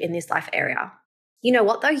achieve in this life area. You know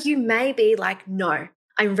what though? You may be like, no,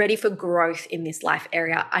 I'm ready for growth in this life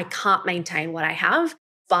area. I can't maintain what I have,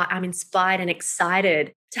 but I'm inspired and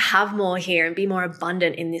excited to have more here and be more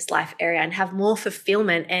abundant in this life area and have more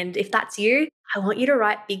fulfillment. And if that's you, I want you to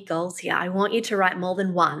write big goals here. I want you to write more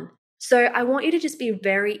than one. So I want you to just be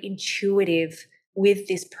very intuitive with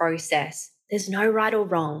this process. There's no right or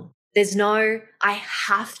wrong. There's no, I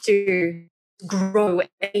have to grow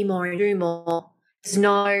any more and do more. There's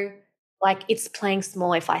no, like, it's playing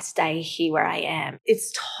small if I stay here where I am.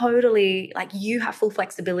 It's totally like you have full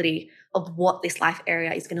flexibility of what this life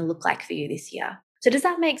area is going to look like for you this year. So does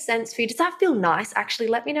that make sense for you? Does that feel nice? Actually,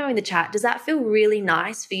 let me know in the chat. Does that feel really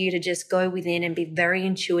nice for you to just go within and be very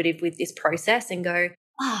intuitive with this process and go,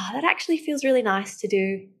 that actually feels really nice to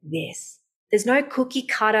do this. There's no cookie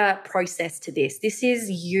cutter process to this. This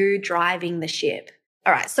is you driving the ship.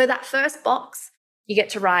 All right, so that first box, you get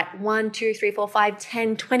to write 1, 2, 3, 4, 5,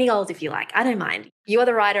 10, 20 goals if you like. I don't mind. You are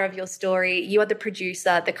the writer of your story. You are the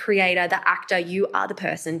producer, the creator, the actor. You are the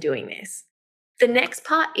person doing this. The next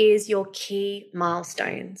part is your key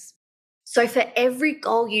milestones. So for every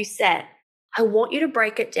goal you set, I want you to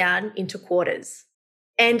break it down into quarters.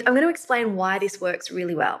 And I'm going to explain why this works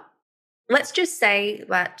really well. Let's just say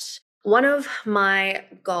that one of my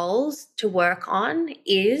goals to work on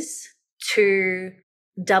is to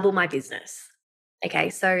double my business. Okay,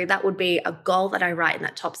 so that would be a goal that I write in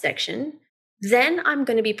that top section. Then I'm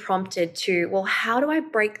going to be prompted to, well, how do I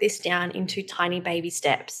break this down into tiny baby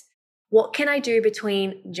steps? What can I do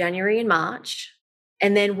between January and March?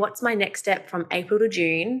 And then what's my next step from April to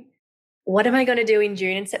June? What am I going to do in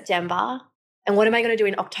June and September? And what am I going to do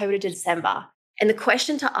in October to December? And the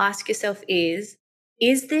question to ask yourself is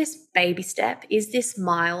this baby step, is this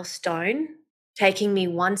milestone taking me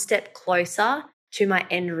one step closer to my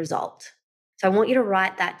end result? So I want you to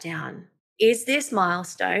write that down. Is this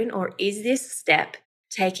milestone or is this step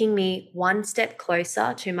taking me one step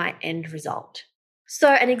closer to my end result? So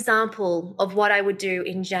an example of what I would do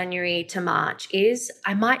in January to March is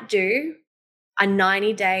I might do a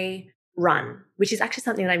 90-day run, which is actually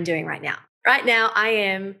something that I'm doing right now. Right now, I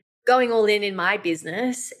am going all in my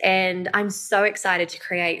business, and I'm so excited to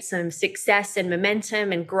create some success and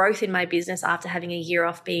momentum and growth in my business after having a year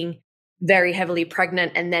off being very heavily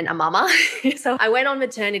pregnant and then a mama. So I went on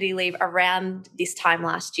maternity leave around this time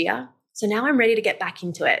last year. So now I'm ready to get back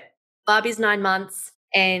into it. Barbie's 9 months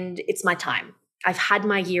and it's my time. I've had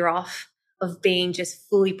my year off of being just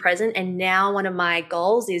fully present. And now one of my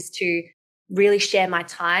goals is to really share my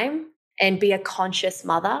time and be a conscious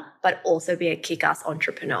mother, but also be a kick-ass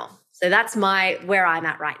entrepreneur. So that's where I'm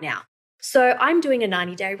at right now. So I'm doing a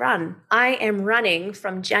 90-day run. I am running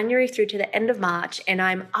from January through to the end of March, and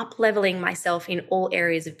I'm up-leveling myself in all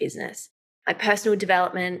areas of business. My personal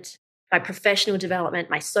development, my professional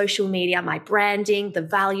development, my social media, my branding, the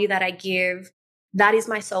value that I give. That is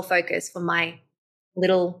my sole focus for my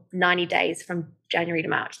little 90 days from January to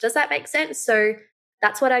March. Does that make sense? So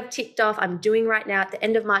that's what I've ticked off. I'm doing right now. At the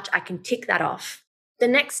end of March, I can tick that off. The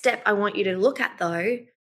next step I want you to look at though,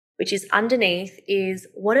 which is underneath, is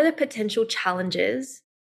what are the potential challenges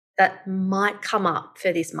that might come up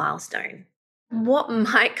for this milestone? What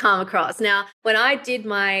might come across? Now, when I did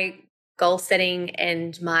my goal setting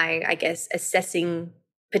and my, assessing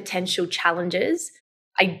potential challenges,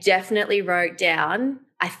 I definitely wrote down,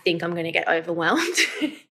 I think I'm going to get overwhelmed.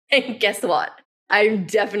 And guess what? I'm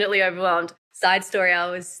definitely overwhelmed. Side story, I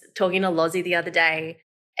was talking to Lozzie the other day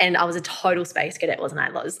and I was a total space cadet, wasn't I,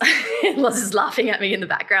 Loz? Loz is laughing at me in the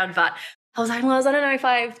background, but I was like, Loz, I don't know if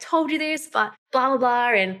I've told you this, but blah, blah, blah.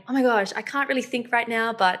 And oh my gosh, I can't really think right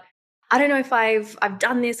now, but I don't know if I've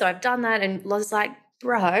done this or I've done that. And Loz is like,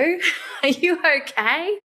 bro, are you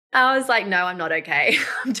okay? I was like, no, I'm not okay.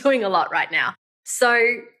 I'm doing a lot right now.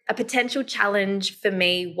 So a potential challenge for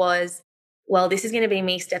me was, well, this is going to be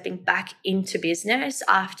me stepping back into business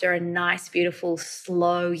after a nice, beautiful,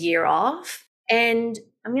 slow year off. And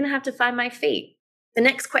I'm going to have to find my feet. The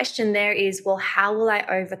next question there is, well, how will I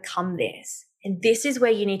overcome this? And this is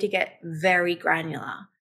where you need to get very granular.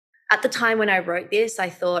 At the time when I wrote this, I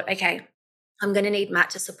thought, okay, I'm going to need Matt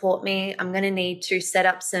to support me. I'm going to need to set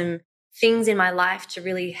up some things in my life to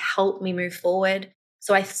really help me move forward.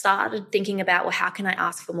 So I started thinking about, well, how can I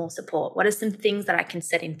ask for more support? What are some things that I can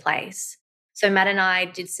set in place? So Matt and I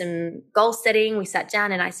did some goal setting. We sat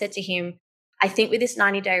down and I said to him, I think with this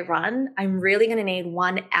 90-day run, I'm really going to need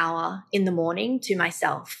 1 hour in the morning to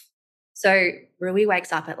myself. So Rui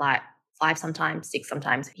wakes up at like 5 sometimes, 6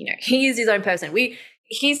 sometimes. He is his own person.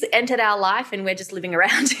 He's entered our life and we're just living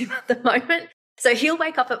around him at the moment. So he'll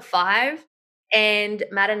wake up at 5 and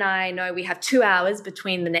Matt and I know we have 2 hours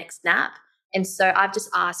between the next nap. And so I've just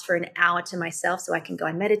asked for an hour to myself so I can go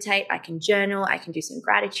and meditate, I can journal, I can do some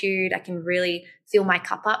gratitude, I can really fill my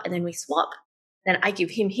cup up, and then we swap. Then I give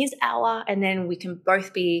him his hour and then we can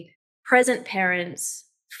both be present parents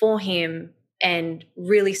for him and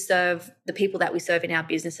really serve the people that we serve in our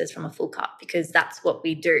businesses from a full cup, because that's what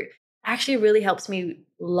we do. It actually really helps me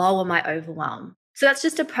lower my overwhelm. So that's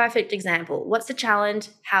just a perfect example. What's the challenge?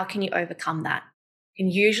 How can you overcome that?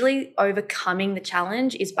 And usually overcoming the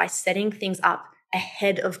challenge is by setting things up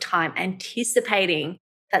ahead of time, anticipating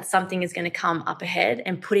that something is going to come up ahead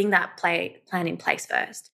and putting that plan in place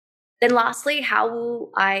first. Then lastly, how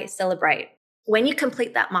will I celebrate? When you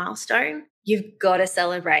complete that milestone, you've got to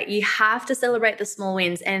celebrate. You have to celebrate the small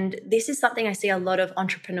wins. And this is something I see a lot of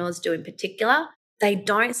entrepreneurs do in particular. They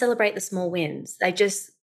don't celebrate the small wins. They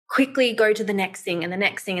just quickly go to the next thing and the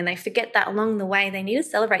next thing, and they forget that along the way, they need to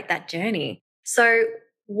celebrate that journey. So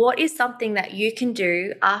what is something that you can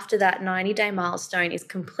do after that 90-day milestone is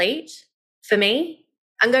complete? For me,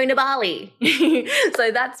 I'm going to Bali.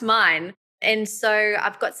 So that's mine. And so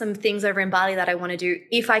I've got some things over in Bali that I want to do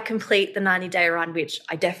if I complete the 90-day run, which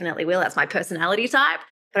I definitely will. That's my personality type.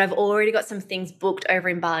 But I've already got some things booked over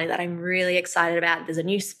in Bali that I'm really excited about. There's a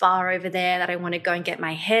new spa over there that I want to go and get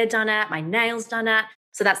my hair done at, my nails done at.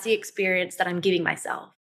 So that's the experience that I'm giving myself.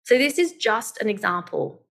 So this is just an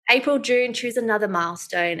example. April, June, choose another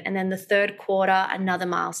milestone. And then the third quarter, another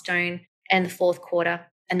milestone. And the fourth quarter,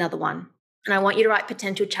 another one. And I want you to write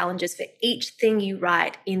potential challenges for each thing you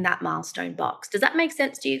write in that milestone box. Does that make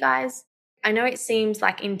sense to you guys? I know it seems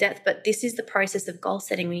like in depth, but this is the process of goal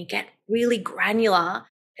setting when you get really granular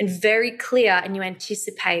and very clear and you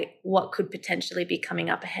anticipate what could potentially be coming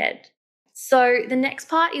up ahead. So the next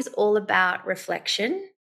part is all about reflection.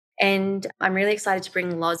 And I'm really excited to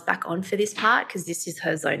bring Loz back on for this part because this is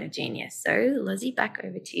her zone of genius. So Lozzie, back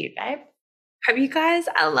over to you, babe. Hope you guys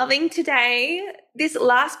are loving today. This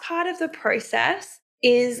last part of the process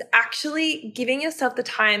is actually giving yourself the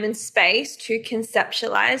time and space to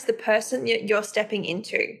conceptualize the person you're stepping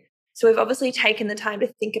into. So we've obviously taken the time to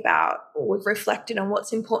think about, or we've reflected on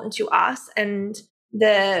what's important to us and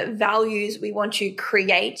the values we want to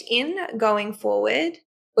create in going forward.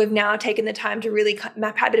 We've now taken the time to really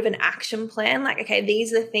map out a bit of an action plan. Like, okay,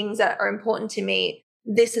 these are the things that are important to me.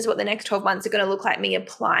 This is what the next 12 months are going to look like me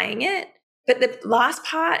applying it. But the last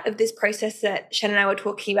part of this process that Shannon and I were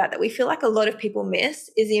talking about that we feel like a lot of people miss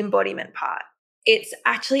is the embodiment part. It's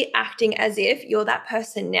actually acting as if you're that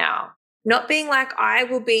person now, not being like, I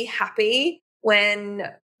will be happy when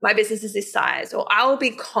my business is this size, or I will be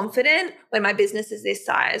confident when my business is this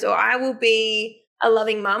size, or I will be a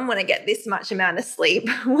loving mum when I get this much amount of sleep,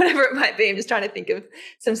 whatever it might be. I'm just trying to think of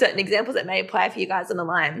some certain examples that may apply for you guys on the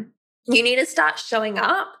line. You need to start showing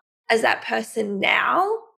up as that person now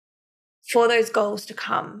for those goals to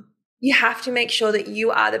come. You have to make sure that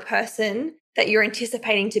you are the person that you're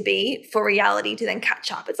anticipating to be for reality to then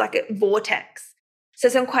catch up. It's like a vortex. So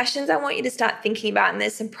some questions I want you to start thinking about, and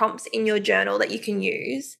there's some prompts in your journal that you can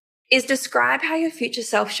use, is describe how your future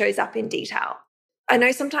self shows up in detail. I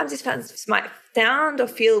know sometimes this might sound or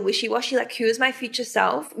feel wishy-washy, like who is my future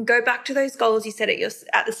self? Go back to those goals you set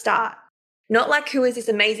at the start. Not like who is this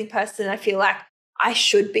amazing person I feel like I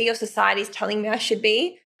should be or society's telling me I should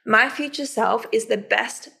be. My future self is the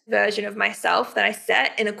best version of myself that I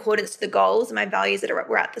set in accordance to the goals and my values that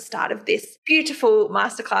were at the start of this beautiful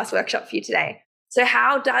masterclass workshop for you today. So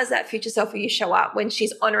how does that future self for you show up when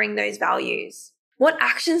she's honoring those values? What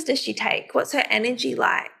actions does she take? What's her energy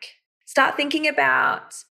like? Start thinking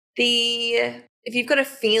about if you've got a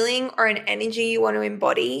feeling or an energy you want to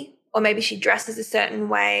embody, or maybe she dresses a certain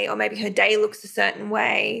way, or maybe her day looks a certain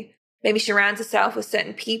way, maybe she surrounds herself with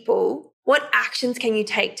certain people. What actions can you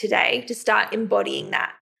take today to start embodying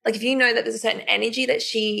that? Like if you know that there's a certain energy that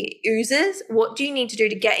she oozes, what do you need to do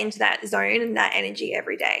to get into that zone and that energy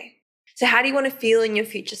every day? So how do you want to feel in your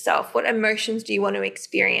future self? What emotions do you want to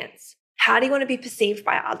experience? How do you want to be perceived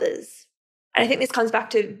by others? And I think this comes back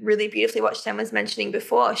to really beautifully what Shem was mentioning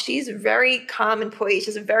before. She's very calm and poised. She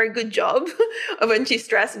does a very good job of when she's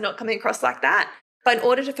stressed and not coming across like that. But in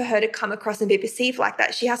order for her to come across and be perceived like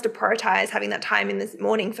that, she has to prioritize having that time in the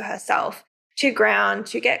morning for herself to ground,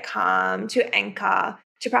 to get calm, to anchor,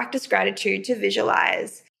 to practice gratitude, to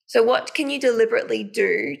visualize. So what can you deliberately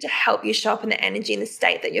do to help you show up in the energy and the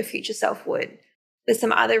state that your future self would? There's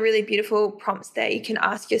some other really beautiful prompts there you can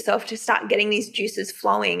ask yourself to start getting these juices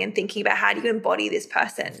flowing and thinking about how do you embody this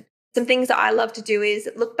person. Some things that I love to do is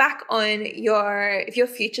look back on if your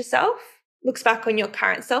future self looks back on your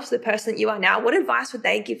current self, so the person that you are now, what advice would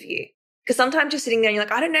they give you? Because sometimes you're sitting there and you're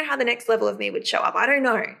like, I don't know how the next level of me would show up. I don't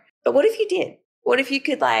know. But what if you did? What if you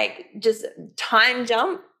could just time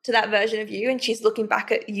jump to that version of you and she's looking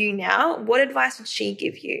back at you now? What advice would she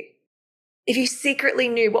give you? If you secretly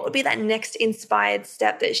knew, what would be that next inspired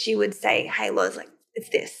step that she would say, hey, Loz, it's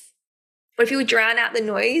this? Or if you would drown out the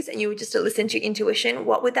noise and you would just listen to your intuition,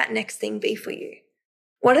 what would that next thing be for you?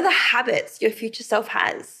 What are the habits your future self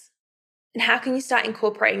has? And how can you start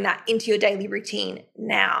incorporating that into your daily routine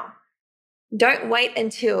now? Don't wait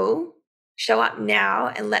until show up now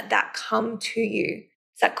and let that come to you.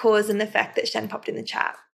 It's that cause and effect that Shen popped in the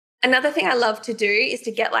chat. Another thing I love to do is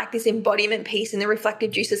to get this embodiment piece and the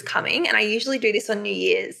reflective juices coming. And I usually do this on New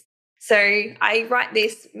Year's. So I write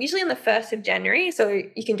this usually on the 1st of January. So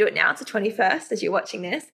you can do it now. It's the 21st as you're watching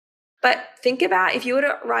this. But think about if you were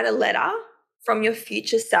to write a letter from your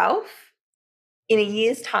future self in a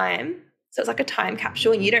year's time. So it's like a time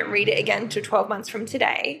capsule and you don't read it again to 12 months from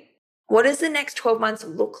today. What does the next 12 months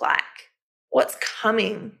look like? What's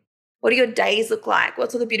coming? What do your days look like?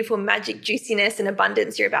 What's all the beautiful magic, juiciness, and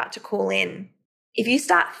abundance you're about to call in? If you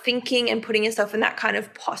start thinking and putting yourself in that kind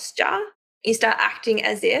of posture, you start acting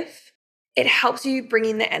as if, it helps you bring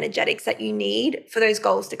in the energetics that you need for those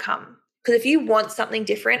goals to come. Because if you want something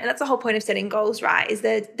different, and that's the whole point of setting goals, right, is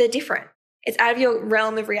they're different. It's out of your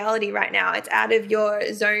realm of reality right now. It's out of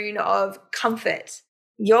your zone of comfort.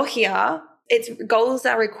 You're here. Goals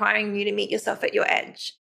are requiring you to meet yourself at your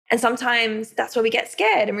edge. And sometimes that's where we get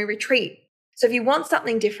scared and we retreat. So if you want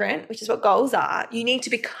something different, which is what goals are, you need to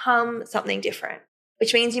become something different,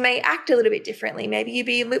 which means you may act a little bit differently. Maybe you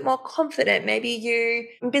be a bit more confident. Maybe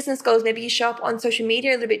in business goals, maybe you show up on social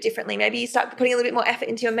media a little bit differently. Maybe you start putting a little bit more effort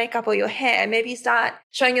into your makeup or your hair. Maybe you start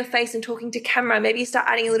showing your face and talking to camera. Maybe you start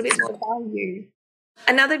adding a little bit more value.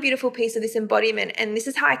 Another beautiful piece of this embodiment, and this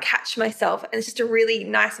is how I catch myself, and it's just a really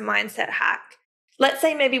nice mindset hack. Let's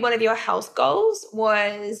say maybe one of your health goals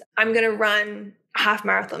was, I'm going to run a half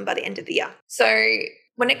marathon by the end of the year. So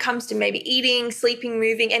when it comes to maybe eating, sleeping,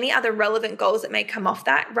 moving, any other relevant goals that may come off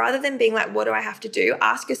that, rather than being what do I have to do?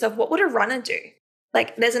 Ask yourself, what would a runner do?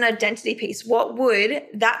 There's an identity piece. What would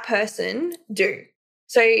that person do?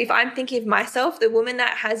 So if I'm thinking of myself, the woman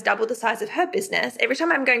that has doubled the size of her business, every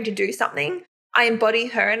time I'm going to do something, I embody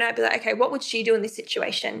her and I'd be like, okay, what would she do in this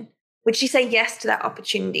situation? Would she say yes to that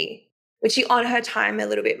opportunity? Would she honor her time a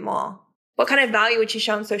little bit more? What kind of value would she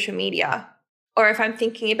show on social media? Or if I'm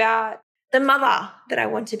thinking about the mother that I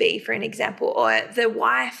want to be, for an example, or the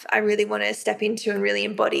wife I really want to step into and really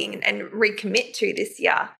embody and recommit to this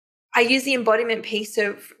year, I use the embodiment piece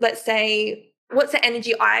of, let's say, what's the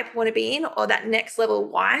energy I want to be in, or that next level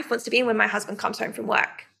wife wants to be in when my husband comes home from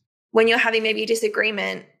work. When you're having maybe a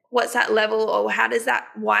disagreement, what's that level, or how does that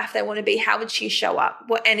wife they want to be, how would she show up?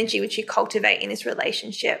 What energy would she cultivate in this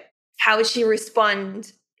relationship? How would she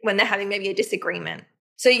respond when they're having maybe a disagreement?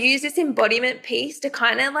 So use this embodiment piece to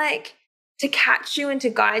kind of to catch you and to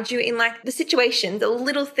guide you in the situations, the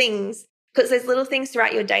little things, because there's little things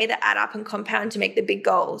throughout your day that add up and compound to make the big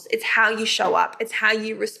goals. It's how you show up. It's how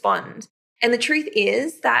you respond. And the truth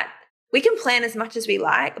is that we can plan as much as we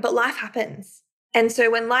like, but life happens. And so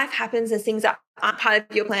when life happens and things that aren't part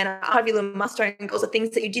of your plan, aren't part of your little milestone goals, or things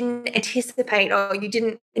that you didn't anticipate or you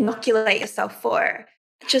didn't inoculate yourself for,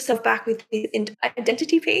 put yourself back with the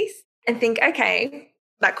identity piece and think, okay,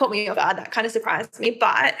 that caught me off guard. That kind of surprised me.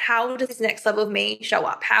 But how does this next level of me show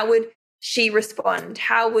up? How would she respond?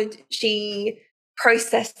 How would she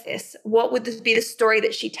process this? What would be the story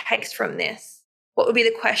that she takes from this? What would be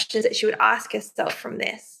the questions that she would ask herself from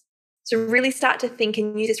this? So really start to think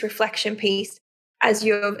and use this reflection piece as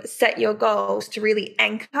you've set your goals to really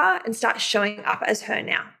anchor and start showing up as her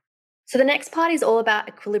now. So the next part is all about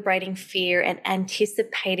equilibrating fear and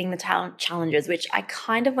anticipating the challenges, which I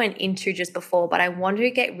kind of went into just before, but I want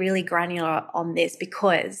to get really granular on this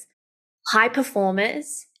because high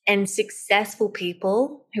performers and successful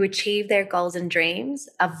people who achieve their goals and dreams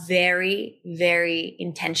are very, very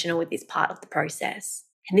intentional with this part of the process.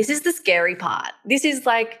 And this is the scary part. This is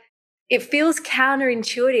like, it feels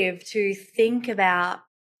counterintuitive to think about,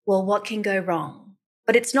 well, what can go wrong?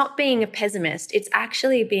 But it's not being a pessimist. It's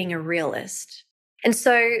actually being a realist. And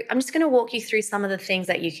so I'm just going to walk you through some of the things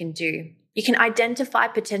that you can do. You can identify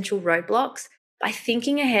potential roadblocks by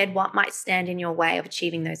thinking ahead what might stand in your way of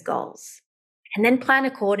achieving those goals. And then plan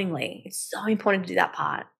accordingly. It's so important to do that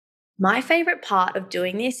part. My favorite part of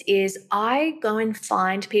doing this is I go and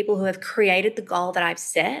find people who have created the goal that I've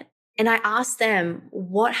set, and I ask them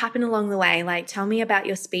what happened along the way. Like, tell me about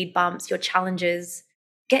your speed bumps, your challenges.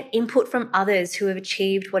 Get input from others who have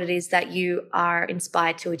achieved what it is that you are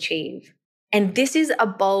inspired to achieve. And this is a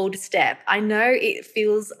bold step. I know it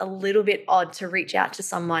feels a little bit odd to reach out to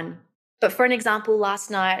someone. But for an example, last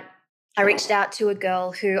night, I reached out to a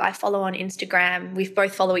girl who I follow on Instagram. We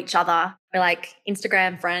both follow each other. We're like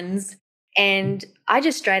Instagram friends. And I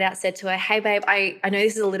just straight out said to her, hey, babe, I know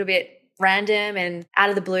this is a little bit random and out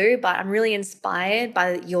of the blue, but I'm really inspired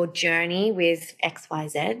by your journey with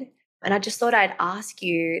XYZ. And I just thought I'd ask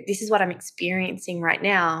you, this is what I'm experiencing right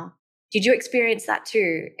now. Did you experience that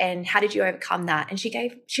too? And how did you overcome that? And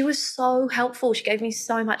she was so helpful. She gave me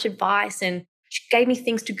so much advice and she gave me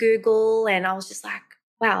things to Google. And I was just like,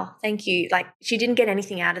 wow, thank you. Like, she didn't get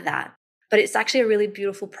anything out of that. But it's actually a really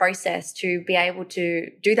beautiful process to be able to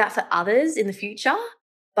do that for others in the future,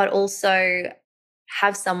 but also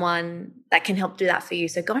have someone that can help do that for you.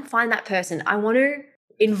 So go and find that person. I want to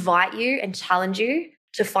invite you and challenge you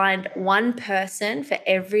to find one person for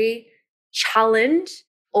every challenge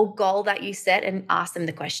or goal that you set and ask them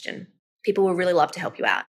the question. People will really love to help you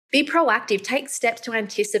out. Be proactive. Take steps to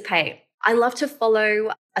anticipate. I love to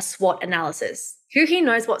follow a SWOT analysis. Who here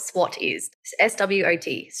knows what SWOT is?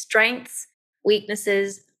 SWOT, strengths,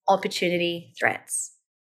 weaknesses, opportunity, threats.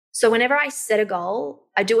 So whenever I set a goal,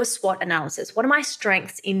 I do a SWOT analysis. What are my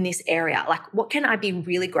strengths in this area? Like, what can I be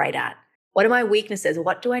really great at? What are my weaknesses?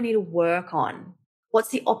 What do I need to work on? What's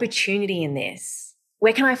the opportunity in this?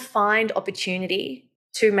 Where can I find opportunity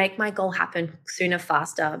to make my goal happen sooner,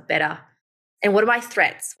 faster, better? And what are my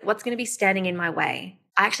threats? What's going to be standing in my way?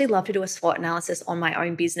 I actually love to do a SWOT analysis on my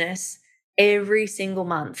own business every single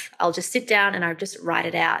month. I'll just sit down and I'll just write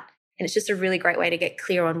it out. And it's just a really great way to get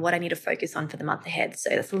clear on what I need to focus on for the month ahead. So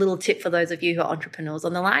that's a little tip for those of you who are entrepreneurs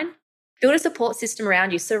on the line. Build a support system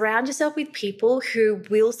around you. Surround yourself with people who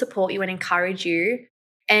will support you and encourage you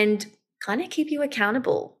and kind of keep you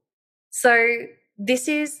accountable. So this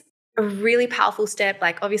is a really powerful step.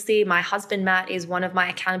 Like, obviously, my husband, Matt, is one of my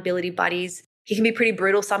accountability buddies. He can be pretty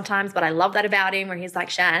brutal sometimes, but I love that about him, where he's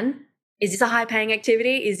like, Shan, is this a high-paying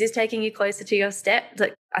activity? Is this taking you closer to your step,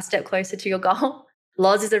 like a step closer to your goal?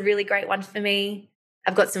 Loz is a really great one for me.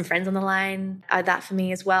 I've got some friends on the line that for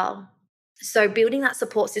me as well. So building that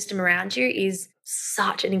support system around you is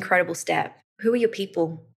such an incredible step. Who are your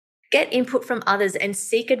people? Get input from others and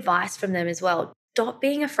seek advice from them as well. Stop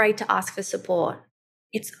being afraid to ask for support.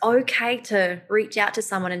 It's okay to reach out to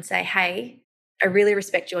someone and say, hey, I really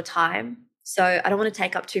respect your time, so I don't want to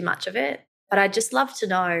take up too much of it, but I'd just love to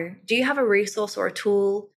know, do you have a resource or a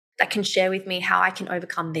tool that can share with me how I can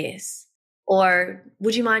overcome this? Or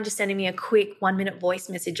would you mind just sending me a quick 1-minute voice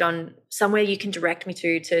message on somewhere you can direct me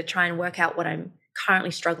to try and work out what I'm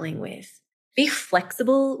currently struggling with? Be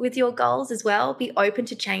flexible with your goals as well. Be open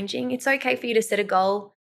to changing. It's okay for you to set a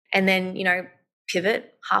goal and then,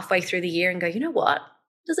 pivot halfway through the year and go, you know what?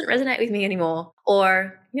 It doesn't resonate with me anymore.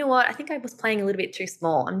 Or, you know what? I think I was playing a little bit too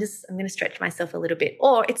small. I'm going to stretch myself a little bit.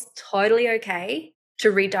 Or it's totally okay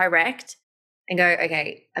to redirect and go,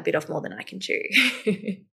 okay, I bit off more than I can chew.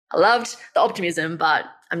 I loved the optimism, but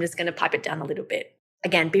I'm just going to pipe it down a little bit.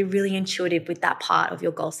 Again, be really intuitive with that part of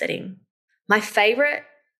your goal setting. My favorite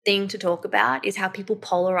thing to talk about is how people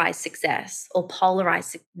polarize success or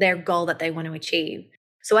polarize their goal that they want to achieve.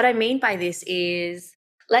 So what I mean by this is,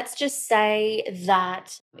 let's just say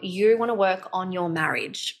that you want to work on your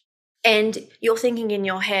marriage and you're thinking in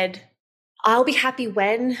your head, I'll be happy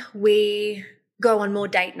when we go on more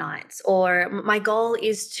date nights, or my goal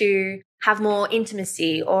is to have more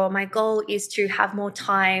intimacy, or my goal is to have more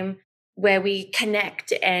time where we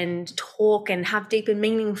connect and talk and have deep and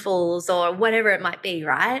meaningfuls, or whatever it might be,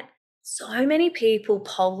 right? So many people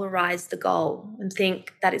polarize the goal and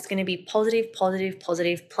think that it's going to be positive, positive,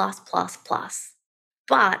 positive, plus, plus, plus.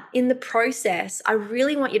 But in the process, I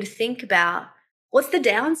really want you to think about what's the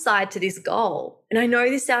downside to this goal. And I know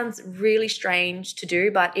this sounds really strange to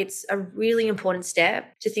do, but it's a really important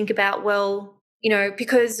step to think about, well,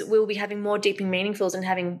 because we'll be having more deep and meaningfuls and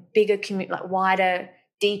having bigger, wider,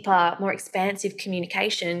 deeper, more expansive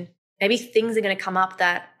communication, maybe things are going to come up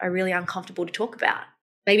that are really uncomfortable to talk about.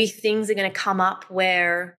 Maybe things are going to come up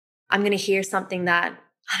where I'm going to hear something that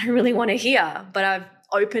I don't really want to hear, but I've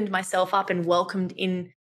opened myself up and welcomed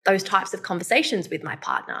in those types of conversations with my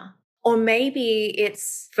partner. Or maybe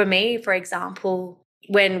it's, for me, for example,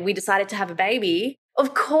 when we decided to have a baby,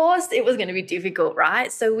 of course it was going to be difficult,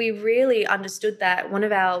 right? So we really understood that one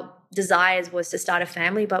of our desires was to start a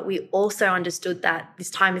family, but we also understood that this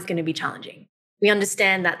time is going to be challenging. We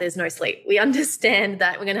understand that there's no sleep. We understand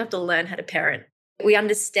that we're going to have to learn how to parent. We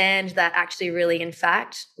understand that actually really, in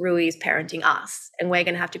fact, Rui is parenting us, and we're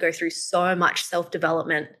going to have to go through so much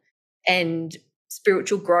self-development and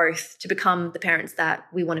spiritual growth to become the parents that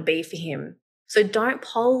we want to be for him. So don't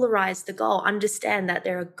polarize the goal. Understand that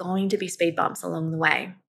there are going to be speed bumps along the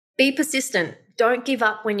way. Be persistent. Don't give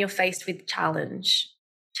up when you're faced with challenge.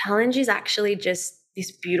 Challenge is actually just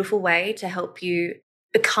this beautiful way to help you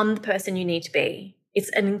become the person you need to be.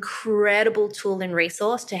 It's an incredible tool and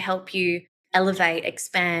resource to help you elevate,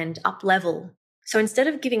 expand, up level. So instead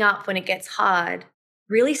of giving up when it gets hard,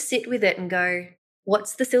 really sit with it and go,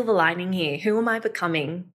 what's the silver lining here? Who am I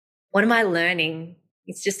becoming? What am I learning?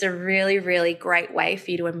 It's just a really, really great way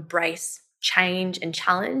for you to embrace change and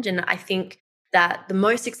challenge. And I think that the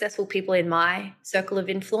most successful people in my circle of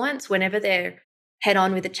influence, whenever they're head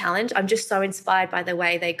on with a challenge, I'm just so inspired by the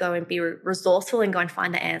way they go and be resourceful and go and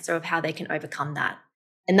find the answer of how they can overcome that.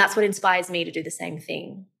 And that's what inspires me to do the same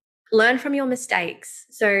thing. Learn from your mistakes.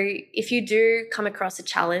 So if you do come across a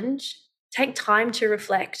challenge, take time to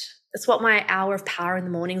reflect. That's what my hour of power in the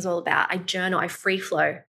morning is all about. I journal, I free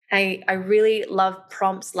flow. I really love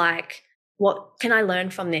prompts like, what can I learn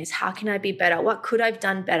from this? How can I be better? What could I have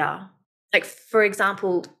done better? Like, for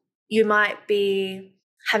example, you might be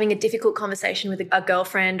having a difficult conversation with a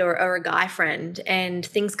girlfriend or a guy friend, and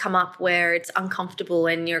things come up where it's uncomfortable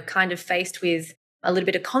and you're kind of faced with a little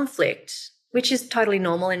bit of conflict, which is totally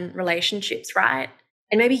normal in relationships, right?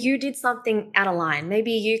 And maybe you did something out of line.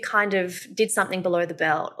 Maybe you kind of did something below the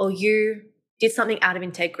belt, or you did something out of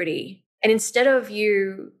integrity. And instead of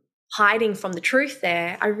you hiding from the truth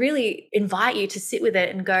there, I really invite you to sit with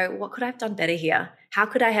it and go, what could I have done better here? How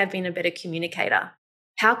could I have been a better communicator?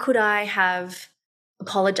 How could I have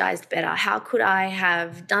apologized better? How could I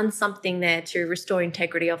have done something there to restore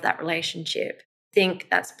integrity of that relationship? I think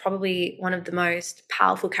that's probably one of the most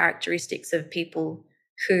powerful characteristics of people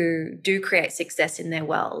who do create success in their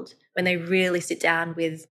world, when they really sit down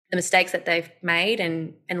with the mistakes that they've made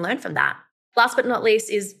and learn from that. Last but not least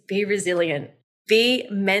is be resilient. Be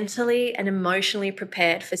mentally and emotionally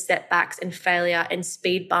prepared for setbacks and failure and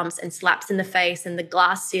speed bumps and slaps in the face and the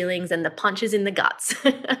glass ceilings and the punches in the guts.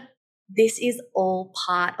 This is all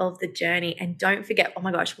part of the journey. And don't forget, oh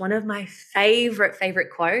my gosh, one of my favorite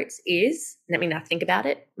quotes is, let me now think about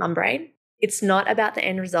it, mum brain. It's not about the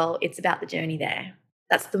end result, it's about the journey there.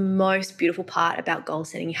 That's the most beautiful part about goal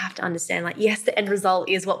setting. You have to understand, like, yes, the end result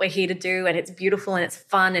is what we're here to do, and it's beautiful and it's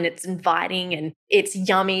fun and it's inviting and it's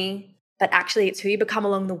yummy, but actually it's who you become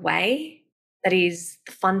along the way that is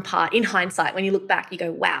the fun part. In hindsight, when you look back, you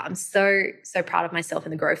go, wow, I'm so proud of myself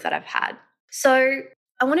and the growth that I've had. So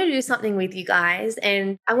I want to do something with you guys,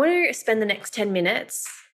 and I want to spend the next 10 minutes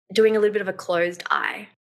doing a little bit of a closed eye.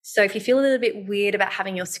 So if you feel a little bit weird about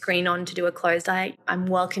having your screen on to do a closed eye, I'm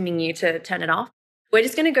welcoming you to turn it off. We're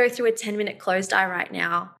just going to go through a 10-minute closed eye right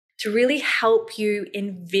now to really help you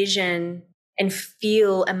envision and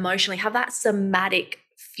feel emotionally, have that somatic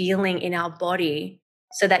feeling in our body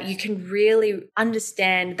so that you can really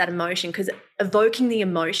understand that emotion. Because evoking the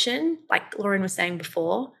emotion, like Lauren was saying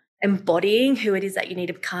before, embodying who it is that you need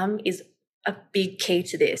to become is a big key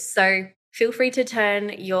to this. So feel free to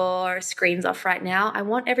turn your screens off right now. I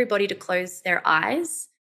want everybody to close their eyes,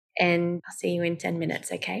 and I'll see you in 10 minutes,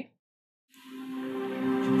 okay?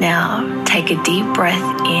 Now, take a deep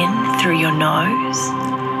breath in through your nose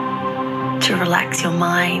to relax your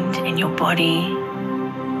mind and your body.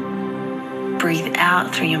 Breathe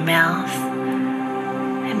out through your mouth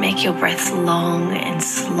and make your breaths long and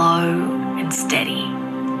slow and steady.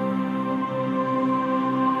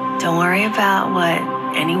 Don't worry about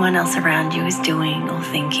what anyone else around you is doing or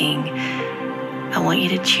thinking. I want you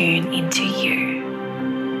to tune into you.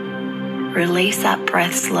 Release that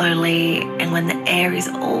breath slowly, and when the air is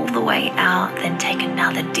all the way out, then take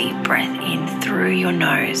another deep breath in through your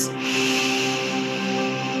nose.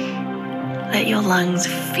 Let your lungs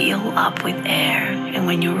fill up with air, and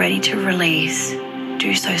when you're ready to release,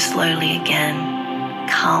 do so slowly again,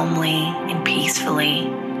 calmly and peacefully.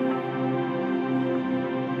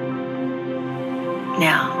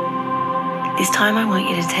 Now, this time I want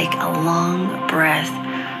you to take a long breath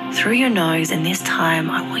through your nose, and this time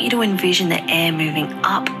I want you to envision the air moving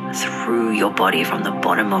up through your body from the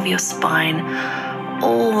bottom of your spine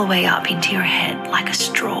all the way up into your head like a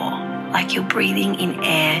straw, like you're breathing in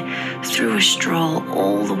air through a straw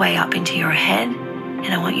all the way up into your head.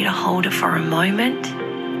 And I want you to hold it for a moment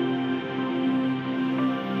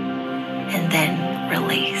and then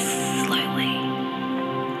release slowly.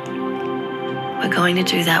 We're going to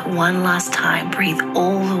do that one last time. Breathe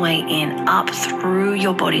all the way in, up through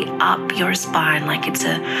your body, up your spine like it's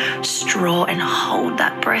a straw, and hold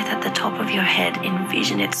that breath at the top of your head.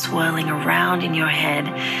 Envision it swirling around in your head.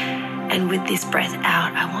 And with this breath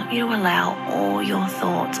out, I want you to allow all your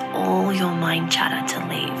thoughts, all your mind chatter to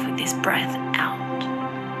leave with this breath out.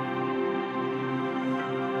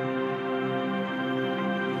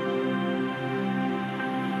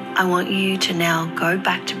 I want you to now go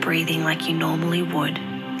back to breathing like you normally would.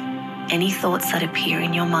 Any thoughts that appear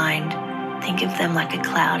in your mind, think of them like a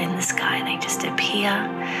cloud in the sky. They just appear,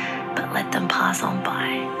 but let them pass on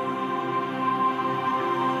by.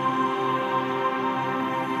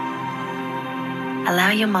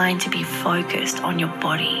 Allow your mind to be focused on your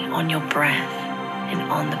body, on your breath, and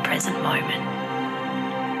on the present moment.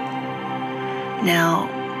 Now,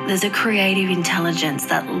 there's a creative intelligence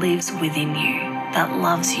that lives within you, that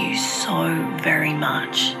loves you so very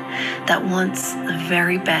much, that wants the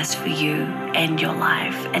very best for you and your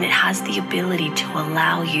life, and it has the ability to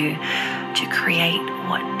allow you to create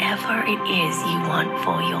whatever it is you want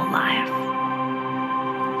for your life.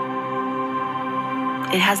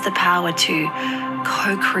 It has the power to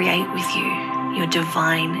co-create with you your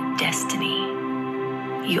divine destiny.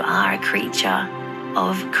 You are a creature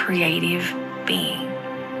of creative being.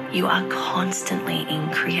 You are constantly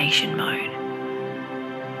in creation mode.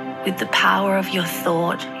 With the power of your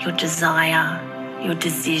thought, your desire, your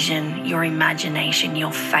decision, your imagination,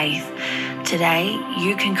 your faith, today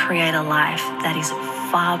you can create a life that is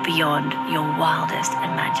far beyond your wildest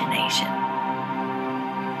imagination.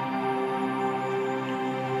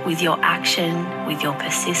 With your action, with your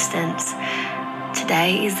persistence,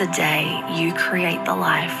 today is the day you create the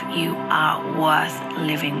life you are worth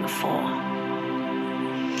living for.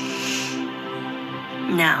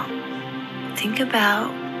 Now, think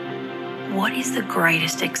about what is the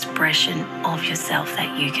greatest expression of yourself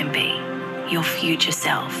that you can be, your future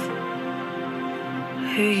self,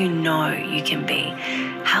 who you know you can be.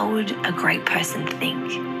 How would a great person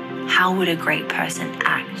think? How would a great person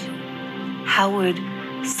act? How would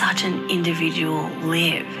such an individual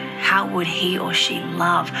live? How would he or she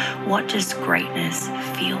love? What does greatness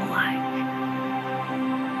feel like?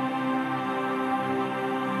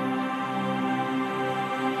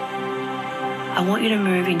 I want you to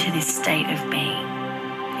move into this state of being.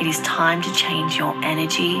 It is time to change your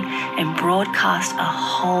energy and broadcast a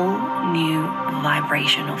whole new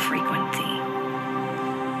vibrational frequency.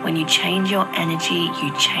 When you change your energy,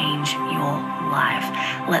 you change your life.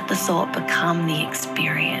 Let the thought become the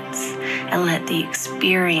experience, and let the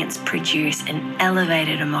experience produce an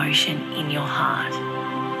elevated emotion in your heart.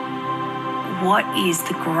 What is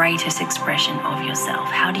the greatest expression of yourself?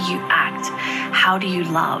 How do you act? How do you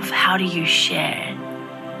love? How do you share?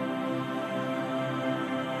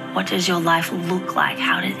 What does your life look like?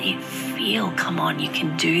 How does it feel? Come on, you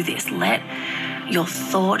can do this. Let your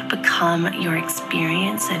thought become your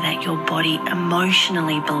experience so that your body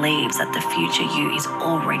emotionally believes that the future you is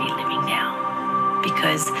already living now.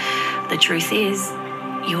 Because the truth is,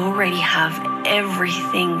 you already have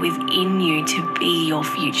everything within you to be your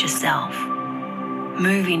future self.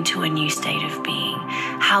 Move into a new state of being.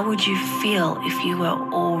 How would you feel if you were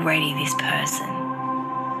already this person?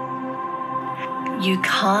 You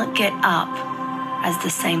can't get up as the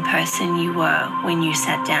same person you were when you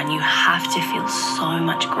sat down. You have to feel so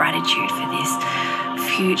much gratitude for this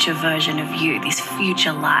future version of you, this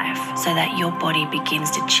future life, so that your body begins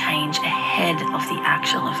to change ahead of the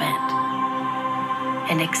actual event.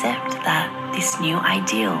 And accept that this new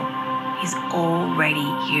ideal is already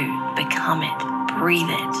you. Become it. Breathe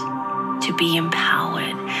it, to be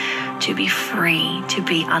empowered, to be free, to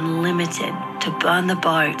be unlimited, to burn the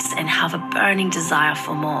boats and have a burning desire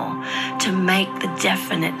for more, to make the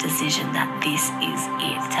definite decision that this is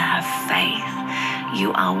it, to have faith.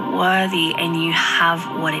 You are worthy and you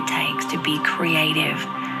have what it takes to be creative,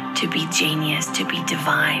 to be genius, to be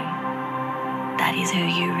divine. That is who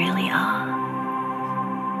you really are.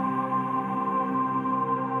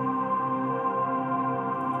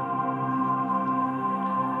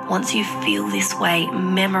 Once you feel this way,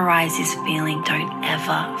 memorize this feeling. Don't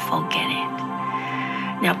ever forget it.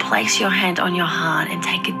 Now place your hand on your heart and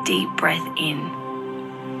take a deep breath in.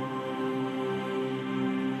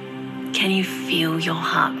 Can you feel your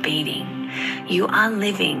heart beating? You are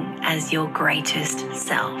living as your greatest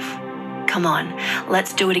self. Come on,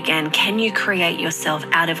 let's do it again. Can you create yourself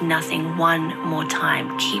out of nothing one more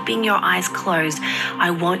time? Keeping your eyes closed,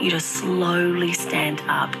 I want you to slowly stand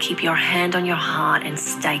up. Keep your hand on your heart and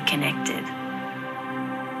stay connected.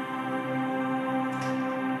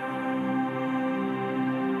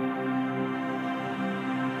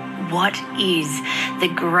 What is the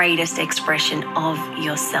greatest expression of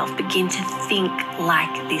yourself? Begin to think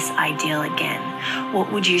like this ideal again.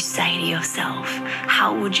 What would you say to yourself?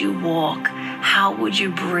 How would you walk? How would you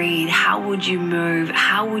breathe? How would you move?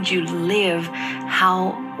 How would you live?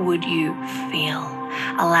 How would you feel?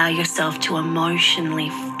 Allow yourself to emotionally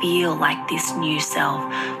feel like this new self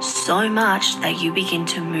so much that you begin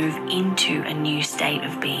to move into a new state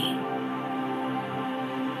of being.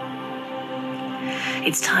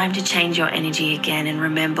 It's time to change your energy again and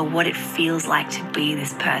remember what it feels like to be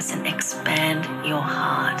this person. Expand your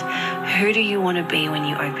heart. Who do you want to be when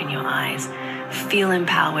you open your eyes? Feel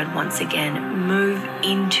empowered once again. Move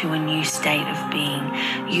into a new state of being.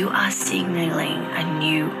 You are signaling a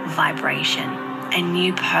new vibration, a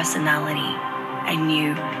new personality, a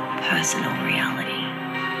new personal reality.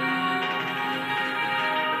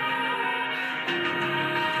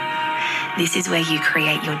 This is where you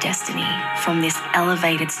create your destiny. From this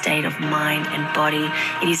elevated state of mind and body,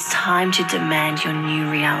 it is time to demand your new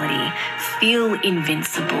reality. Feel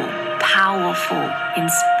invincible, powerful,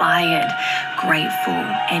 inspired, grateful,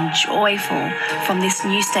 and joyful. From this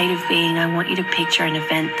new state of being, I want you to picture an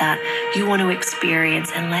event that you want to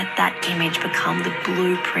experience and let that image become the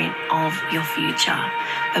blueprint of your future.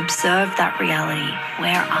 Observe that reality.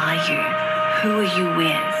 Where are you? Who are you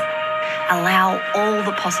with? Allow all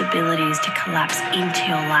the possibilities to collapse into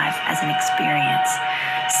your life as an experience.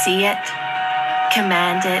 See it,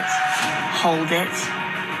 command it, hold it.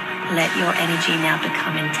 Let your energy now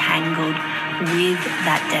become entangled with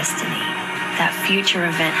that destiny. That future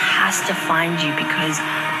event has to find you because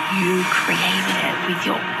you created it with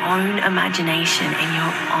your own imagination and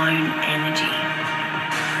your own energy.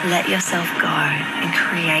 Let yourself go and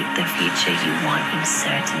create the future you want in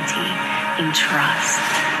certainty, in trust,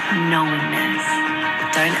 knowingness.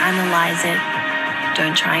 Don't analyze it.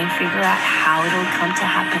 Don't try and figure out how it'll come to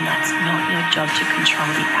happen. That's not your job to control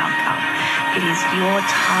the outcome. It is your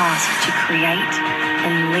task to create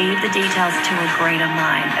and leave the details to a greater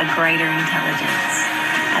mind, a greater intelligence.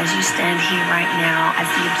 As you stand here right now as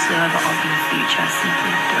the observer of your future,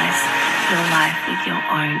 simply bless your life with your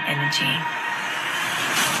own energy.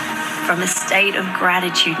 From a state of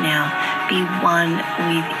gratitude now, be one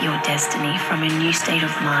with your destiny. From a new state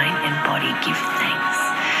of mind and body, give thanks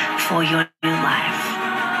for your new life.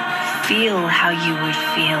 Feel how you would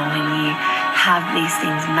feel when you have these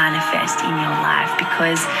things manifest in your life,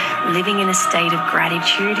 because living in a state of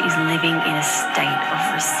gratitude is living in a state of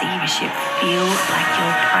receivership. Feel like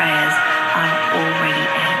your prayers are already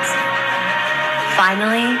answered.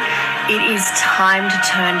 Finally, it is time to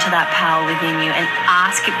turn to that power within you and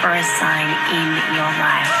ask it for a sign in your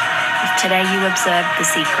life. If today you observed the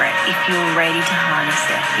secret, if you're ready to harness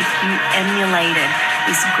it, if you emulated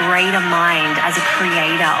this greater mind as a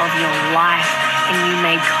creator of your life and you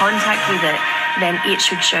made contact with it, then it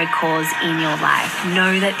should show cause in your life.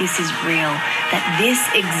 Know that this is real, that this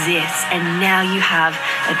exists, and now you have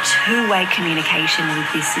a two-way communication with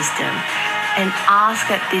this system. And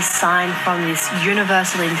ask that this sign from this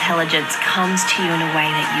universal intelligence comes to you in a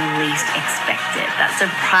way that you least expect it, that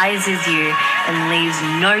surprises you and leaves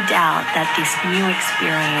no doubt that this new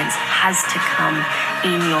experience has to come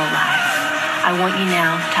in your life. I want you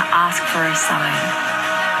now to ask for a sign.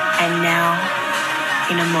 And now,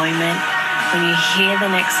 in a moment, when you hear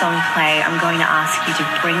the next song play, I'm going to ask you to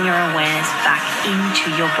bring your awareness back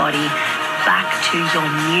into your body, back to your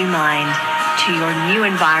new mind, to your new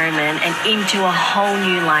environment, and into a whole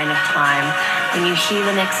new line of time. When you hear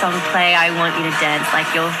the next song play, I want you to dance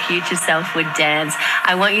like your future self would dance.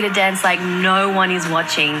 I want you to dance like no one is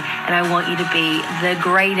watching, and I want you to be the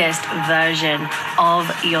greatest version of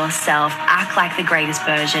yourself. Act like the greatest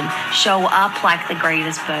version. Show up like the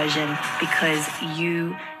greatest version, because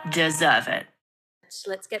you deserve it.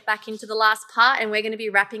 let's get back into the last part, and we're going to be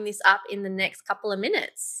wrapping this up in the next couple of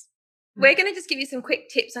minutes. We're going to just give you some quick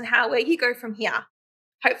tips on where you go from here.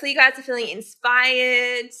 Hopefully you guys are feeling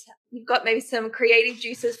inspired. You've got maybe some creative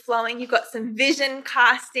juices flowing. You've got some vision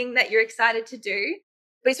casting that you're excited to do.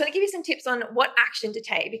 But I just want to give you some tips on what action to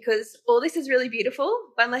take, because all this is really beautiful,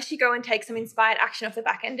 but unless you go and take some inspired action off the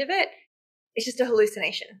back end of it, it's just a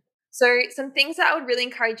hallucination. So some things that I would really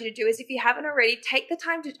encourage you to do is, if you haven't already, take the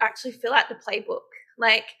time to actually fill out the playbook.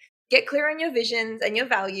 Like, get clear on your visions and your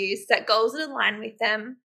values, set goals that align with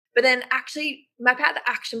them, but then actually map out the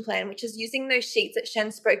action plan, which is using those sheets that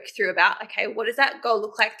Shen spoke through about, okay, what does that goal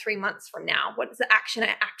look like 3 months from now? What is the action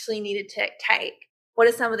I actually needed to take? What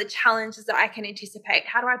are some of the challenges that I can anticipate?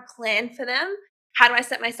 How do I plan for them? How do I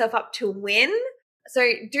set myself up to win? So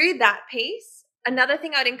do that piece. Another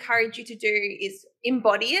thing I'd encourage you to do is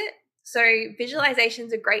embody it. So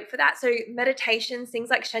visualizations are great for that. So meditations, things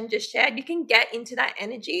like Shen just shared, you can get into that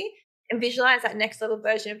energy and visualize that next level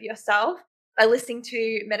version of yourself by listening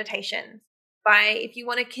to meditations. If you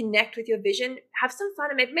want to connect with your vision, have some fun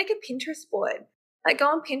and maybe make a Pinterest board. Like, go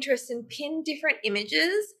on Pinterest and pin different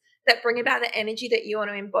images that bring about the energy that you want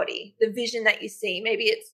to embody, the vision that you see. Maybe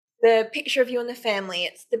it's the picture of you and the family,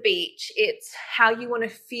 it's the beach, it's how you want to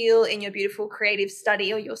feel in your beautiful creative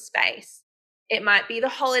study or your space. It might be the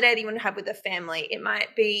holiday that you want to have with the family. It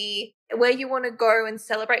might be where you want to go and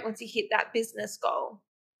celebrate once you hit that business goal.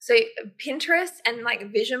 So Pinterest and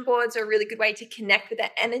vision boards are a really good way to connect with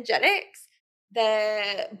that energetics.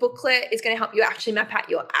 The booklet is going to help you actually map out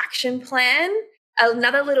your action plan.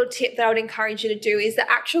 Another little tip that I would encourage you to do is the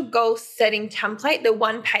actual goal setting template, the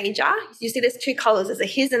one pager. You see there's two colors, there's a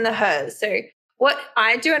his and the hers. So what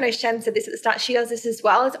I do, I know Shen said this at the start, she does this as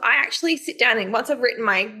well, is I actually sit down and once I've written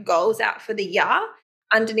my goals out for the year,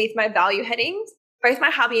 underneath my value headings, both my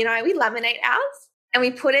hubby and I, we laminate ours and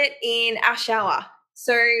we put it in our shower.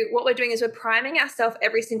 So what we're doing is we're priming ourselves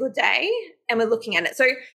every single day and we're looking at it. So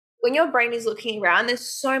when your brain is looking around, there's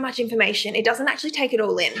so much information. It doesn't actually take it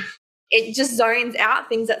all in. It just zones out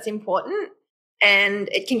things that's important and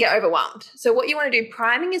it can get overwhelmed. So what you want to do,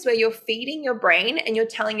 priming, is where you're feeding your brain and you're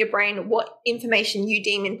telling your brain what information you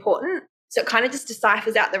deem important. So it kind of just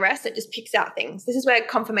deciphers out the rest. It just picks out things. This is where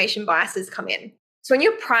confirmation biases come in. So when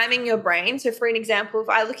you're priming your brain, so for an example, if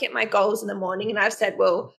I look at my goals in the morning and I've said,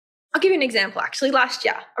 well, I'll give you an example. Actually, last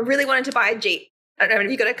year, I really wanted to buy a Jeep. I don't know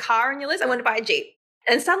if you got a car on your list. I wanted to buy a Jeep.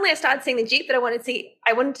 And suddenly I started seeing the Jeep that I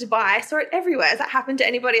wanted to buy. I saw it everywhere. Has that happened to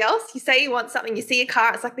anybody else? You say you want something, you see a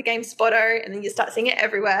car, it's like the game Spotto, and then you start seeing it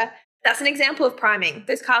everywhere. That's an example of priming.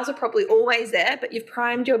 Those cars are probably always there, but you've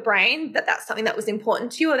primed your brain that that's something that was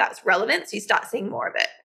important to you or that's relevant, so you start seeing more of it.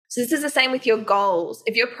 So this is the same with your goals.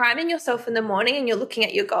 If you're priming yourself in the morning and you're looking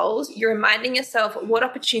at your goals, you're reminding yourself what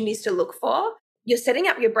opportunities to look for. You're setting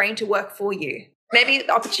up your brain to work for you. Maybe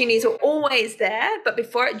the opportunities are always there, but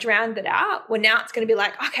before it drowned it out, well, now it's going to be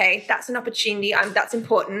like, okay, that's an opportunity. That's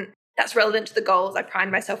important. That's relevant to the goals I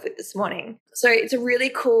primed myself with this morning. So it's a really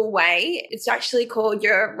cool way. It's actually called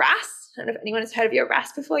your RAS. I don't know if anyone has heard of your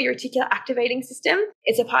RAS before, your reticular activating system.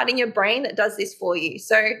 It's a part in your brain that does this for you.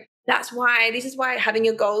 So this is why having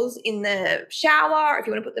your goals in the shower, if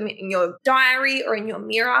you want to put them in your diary or in your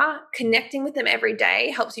mirror, connecting with them every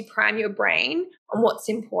day helps you prime your brain on what's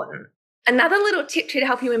important. Another little tip to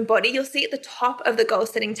help you embody, you'll see at the top of the goal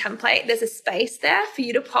setting template, there's a space there for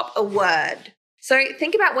you to pop a word. So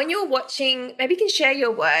think about when you're watching, maybe you can share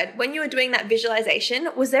your word. When you were doing that visualization,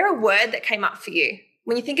 was there a word that came up for you?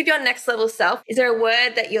 When you think of your next level self, is there a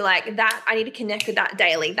word that you're like, that I need to connect with that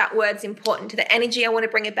daily? That word's important to the energy I want to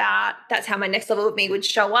bring about. That's how my next level of me would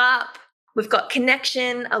show up. We've got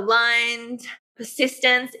connection, aligned,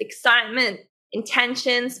 persistence, excitement,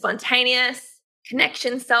 intention, spontaneous,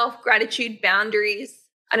 connection, self, gratitude, boundaries.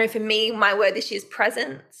 I know for me, my word this year is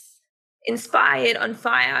presence, inspired, on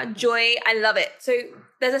fire, joy. I love it. So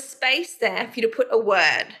there's a space there for you to put a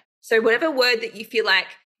word. So whatever word that you feel like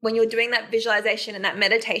when you're doing that visualization and that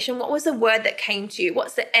meditation, what was the word that came to you?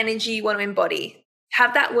 What's the energy you want to embody?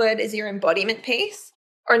 Have that word as your embodiment piece.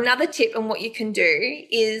 Or another tip on what you can do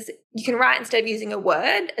is you can write, instead of using a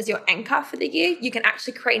word as your anchor for the year, you can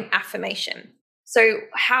actually create an affirmation. So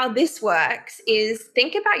how this works is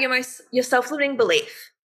think about your self-limiting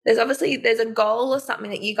belief. There's a goal or something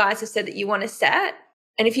that you guys have said that you want to set.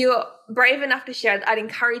 And if you're brave enough to share, I'd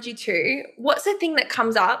encourage you to. What's the thing that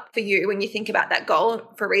comes up for you when you think about that goal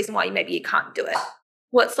for a reason why maybe you can't do it?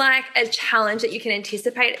 What's like a challenge that you can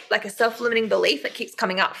anticipate, like a self-limiting belief that keeps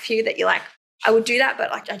coming up for you that you're like, I would do that,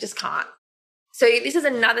 but I just can't. So this is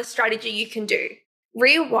another strategy you can do.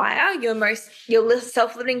 Rewire your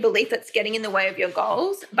self-limiting belief that's getting in the way of your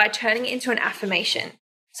goals by turning it into an affirmation.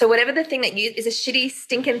 So whatever the thing that is a shitty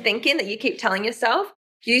stinking thinking that you keep telling yourself,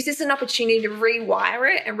 use this as an opportunity to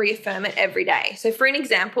rewire it and reaffirm it every day. So for an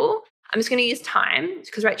example, I'm just going to use time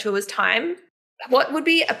because Rachel was time. What would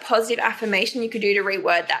be a positive affirmation you could do to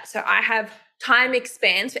reword that? So I have time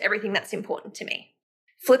expands for everything that's important to me.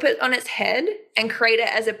 Flip it on its head and create it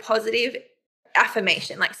as a positive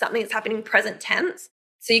affirmation, like something that's happening present tense.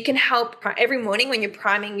 So you can help every morning when you're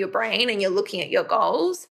priming your brain and you're looking at your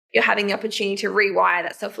goals, you're having the opportunity to rewire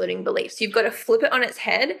that self-limiting belief. So you've got to flip it on its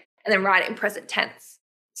head and then write it in present tense.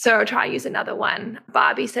 So I'll try to use another one.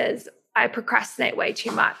 Barbie says, I procrastinate way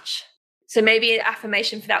too much. So maybe an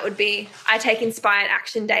affirmation for that would be, I take inspired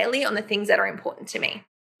action daily on the things that are important to me.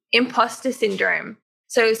 Imposter syndrome.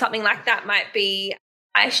 So something like that might be,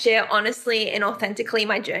 I share honestly and authentically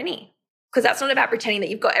my journey. Because that's not about pretending that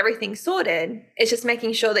you've got everything sorted. It's just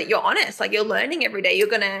making sure that you're honest, like you're learning every day. You're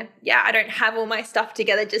going to, I don't have all my stuff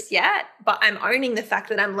together just yet, but I'm owning the fact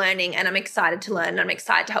that I'm learning and I'm excited to learn and I'm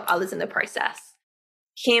excited to help others in the process.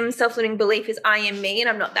 Kim's self-limiting belief is I am me and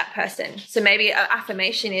I'm not that person. So maybe an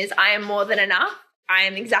affirmation is I am more than enough. I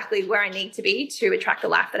am exactly where I need to be to attract the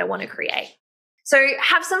life that I want to create. So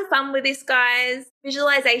have some fun with this, guys.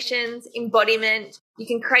 Visualizations, embodiment. You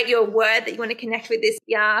can create your word that you want to connect with this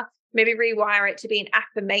year. Maybe rewire it to be an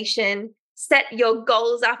affirmation. Set your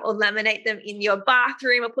goals up or laminate them in your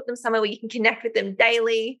bathroom or put them somewhere where you can connect with them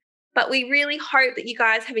daily. But we really hope that you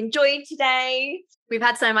guys have enjoyed today. We've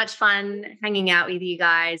had so much fun hanging out with you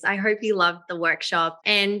guys. I hope you loved the workshop.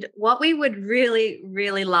 And what we would really,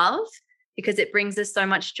 really love, because it brings us so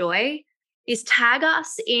much joy, is tag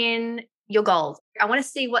us in your goals. I want to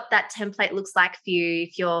see what that template looks like for you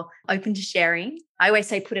if you're open to sharing. I always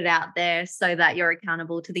say put it out there so that you're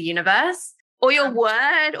accountable to the universe. Or your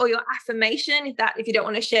word or your affirmation, if you don't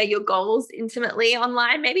want to share your goals intimately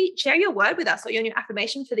online, maybe share your word with us or your new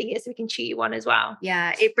affirmation for the year so we can cheer you on as well.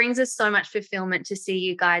 Yeah, it brings us so much fulfillment to see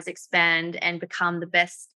you guys expand and become the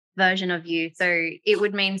best version of you. So it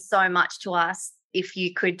would mean so much to us if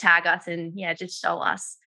you could tag us and just show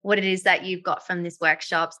us what it is that you've got from this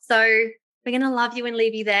workshop. So we're going to love you and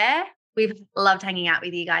leave you there. We've loved hanging out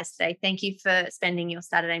with you guys today. Thank you for spending your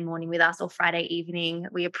Saturday morning with us or Friday evening.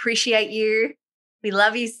 We appreciate you. We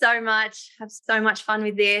love you so much. Have so much fun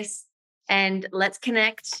with this. And let's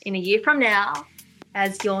connect in a year from now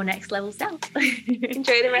as your next level self.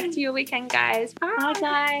 Enjoy the rest of your weekend, guys. Bye,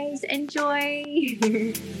 guys.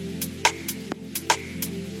 Enjoy.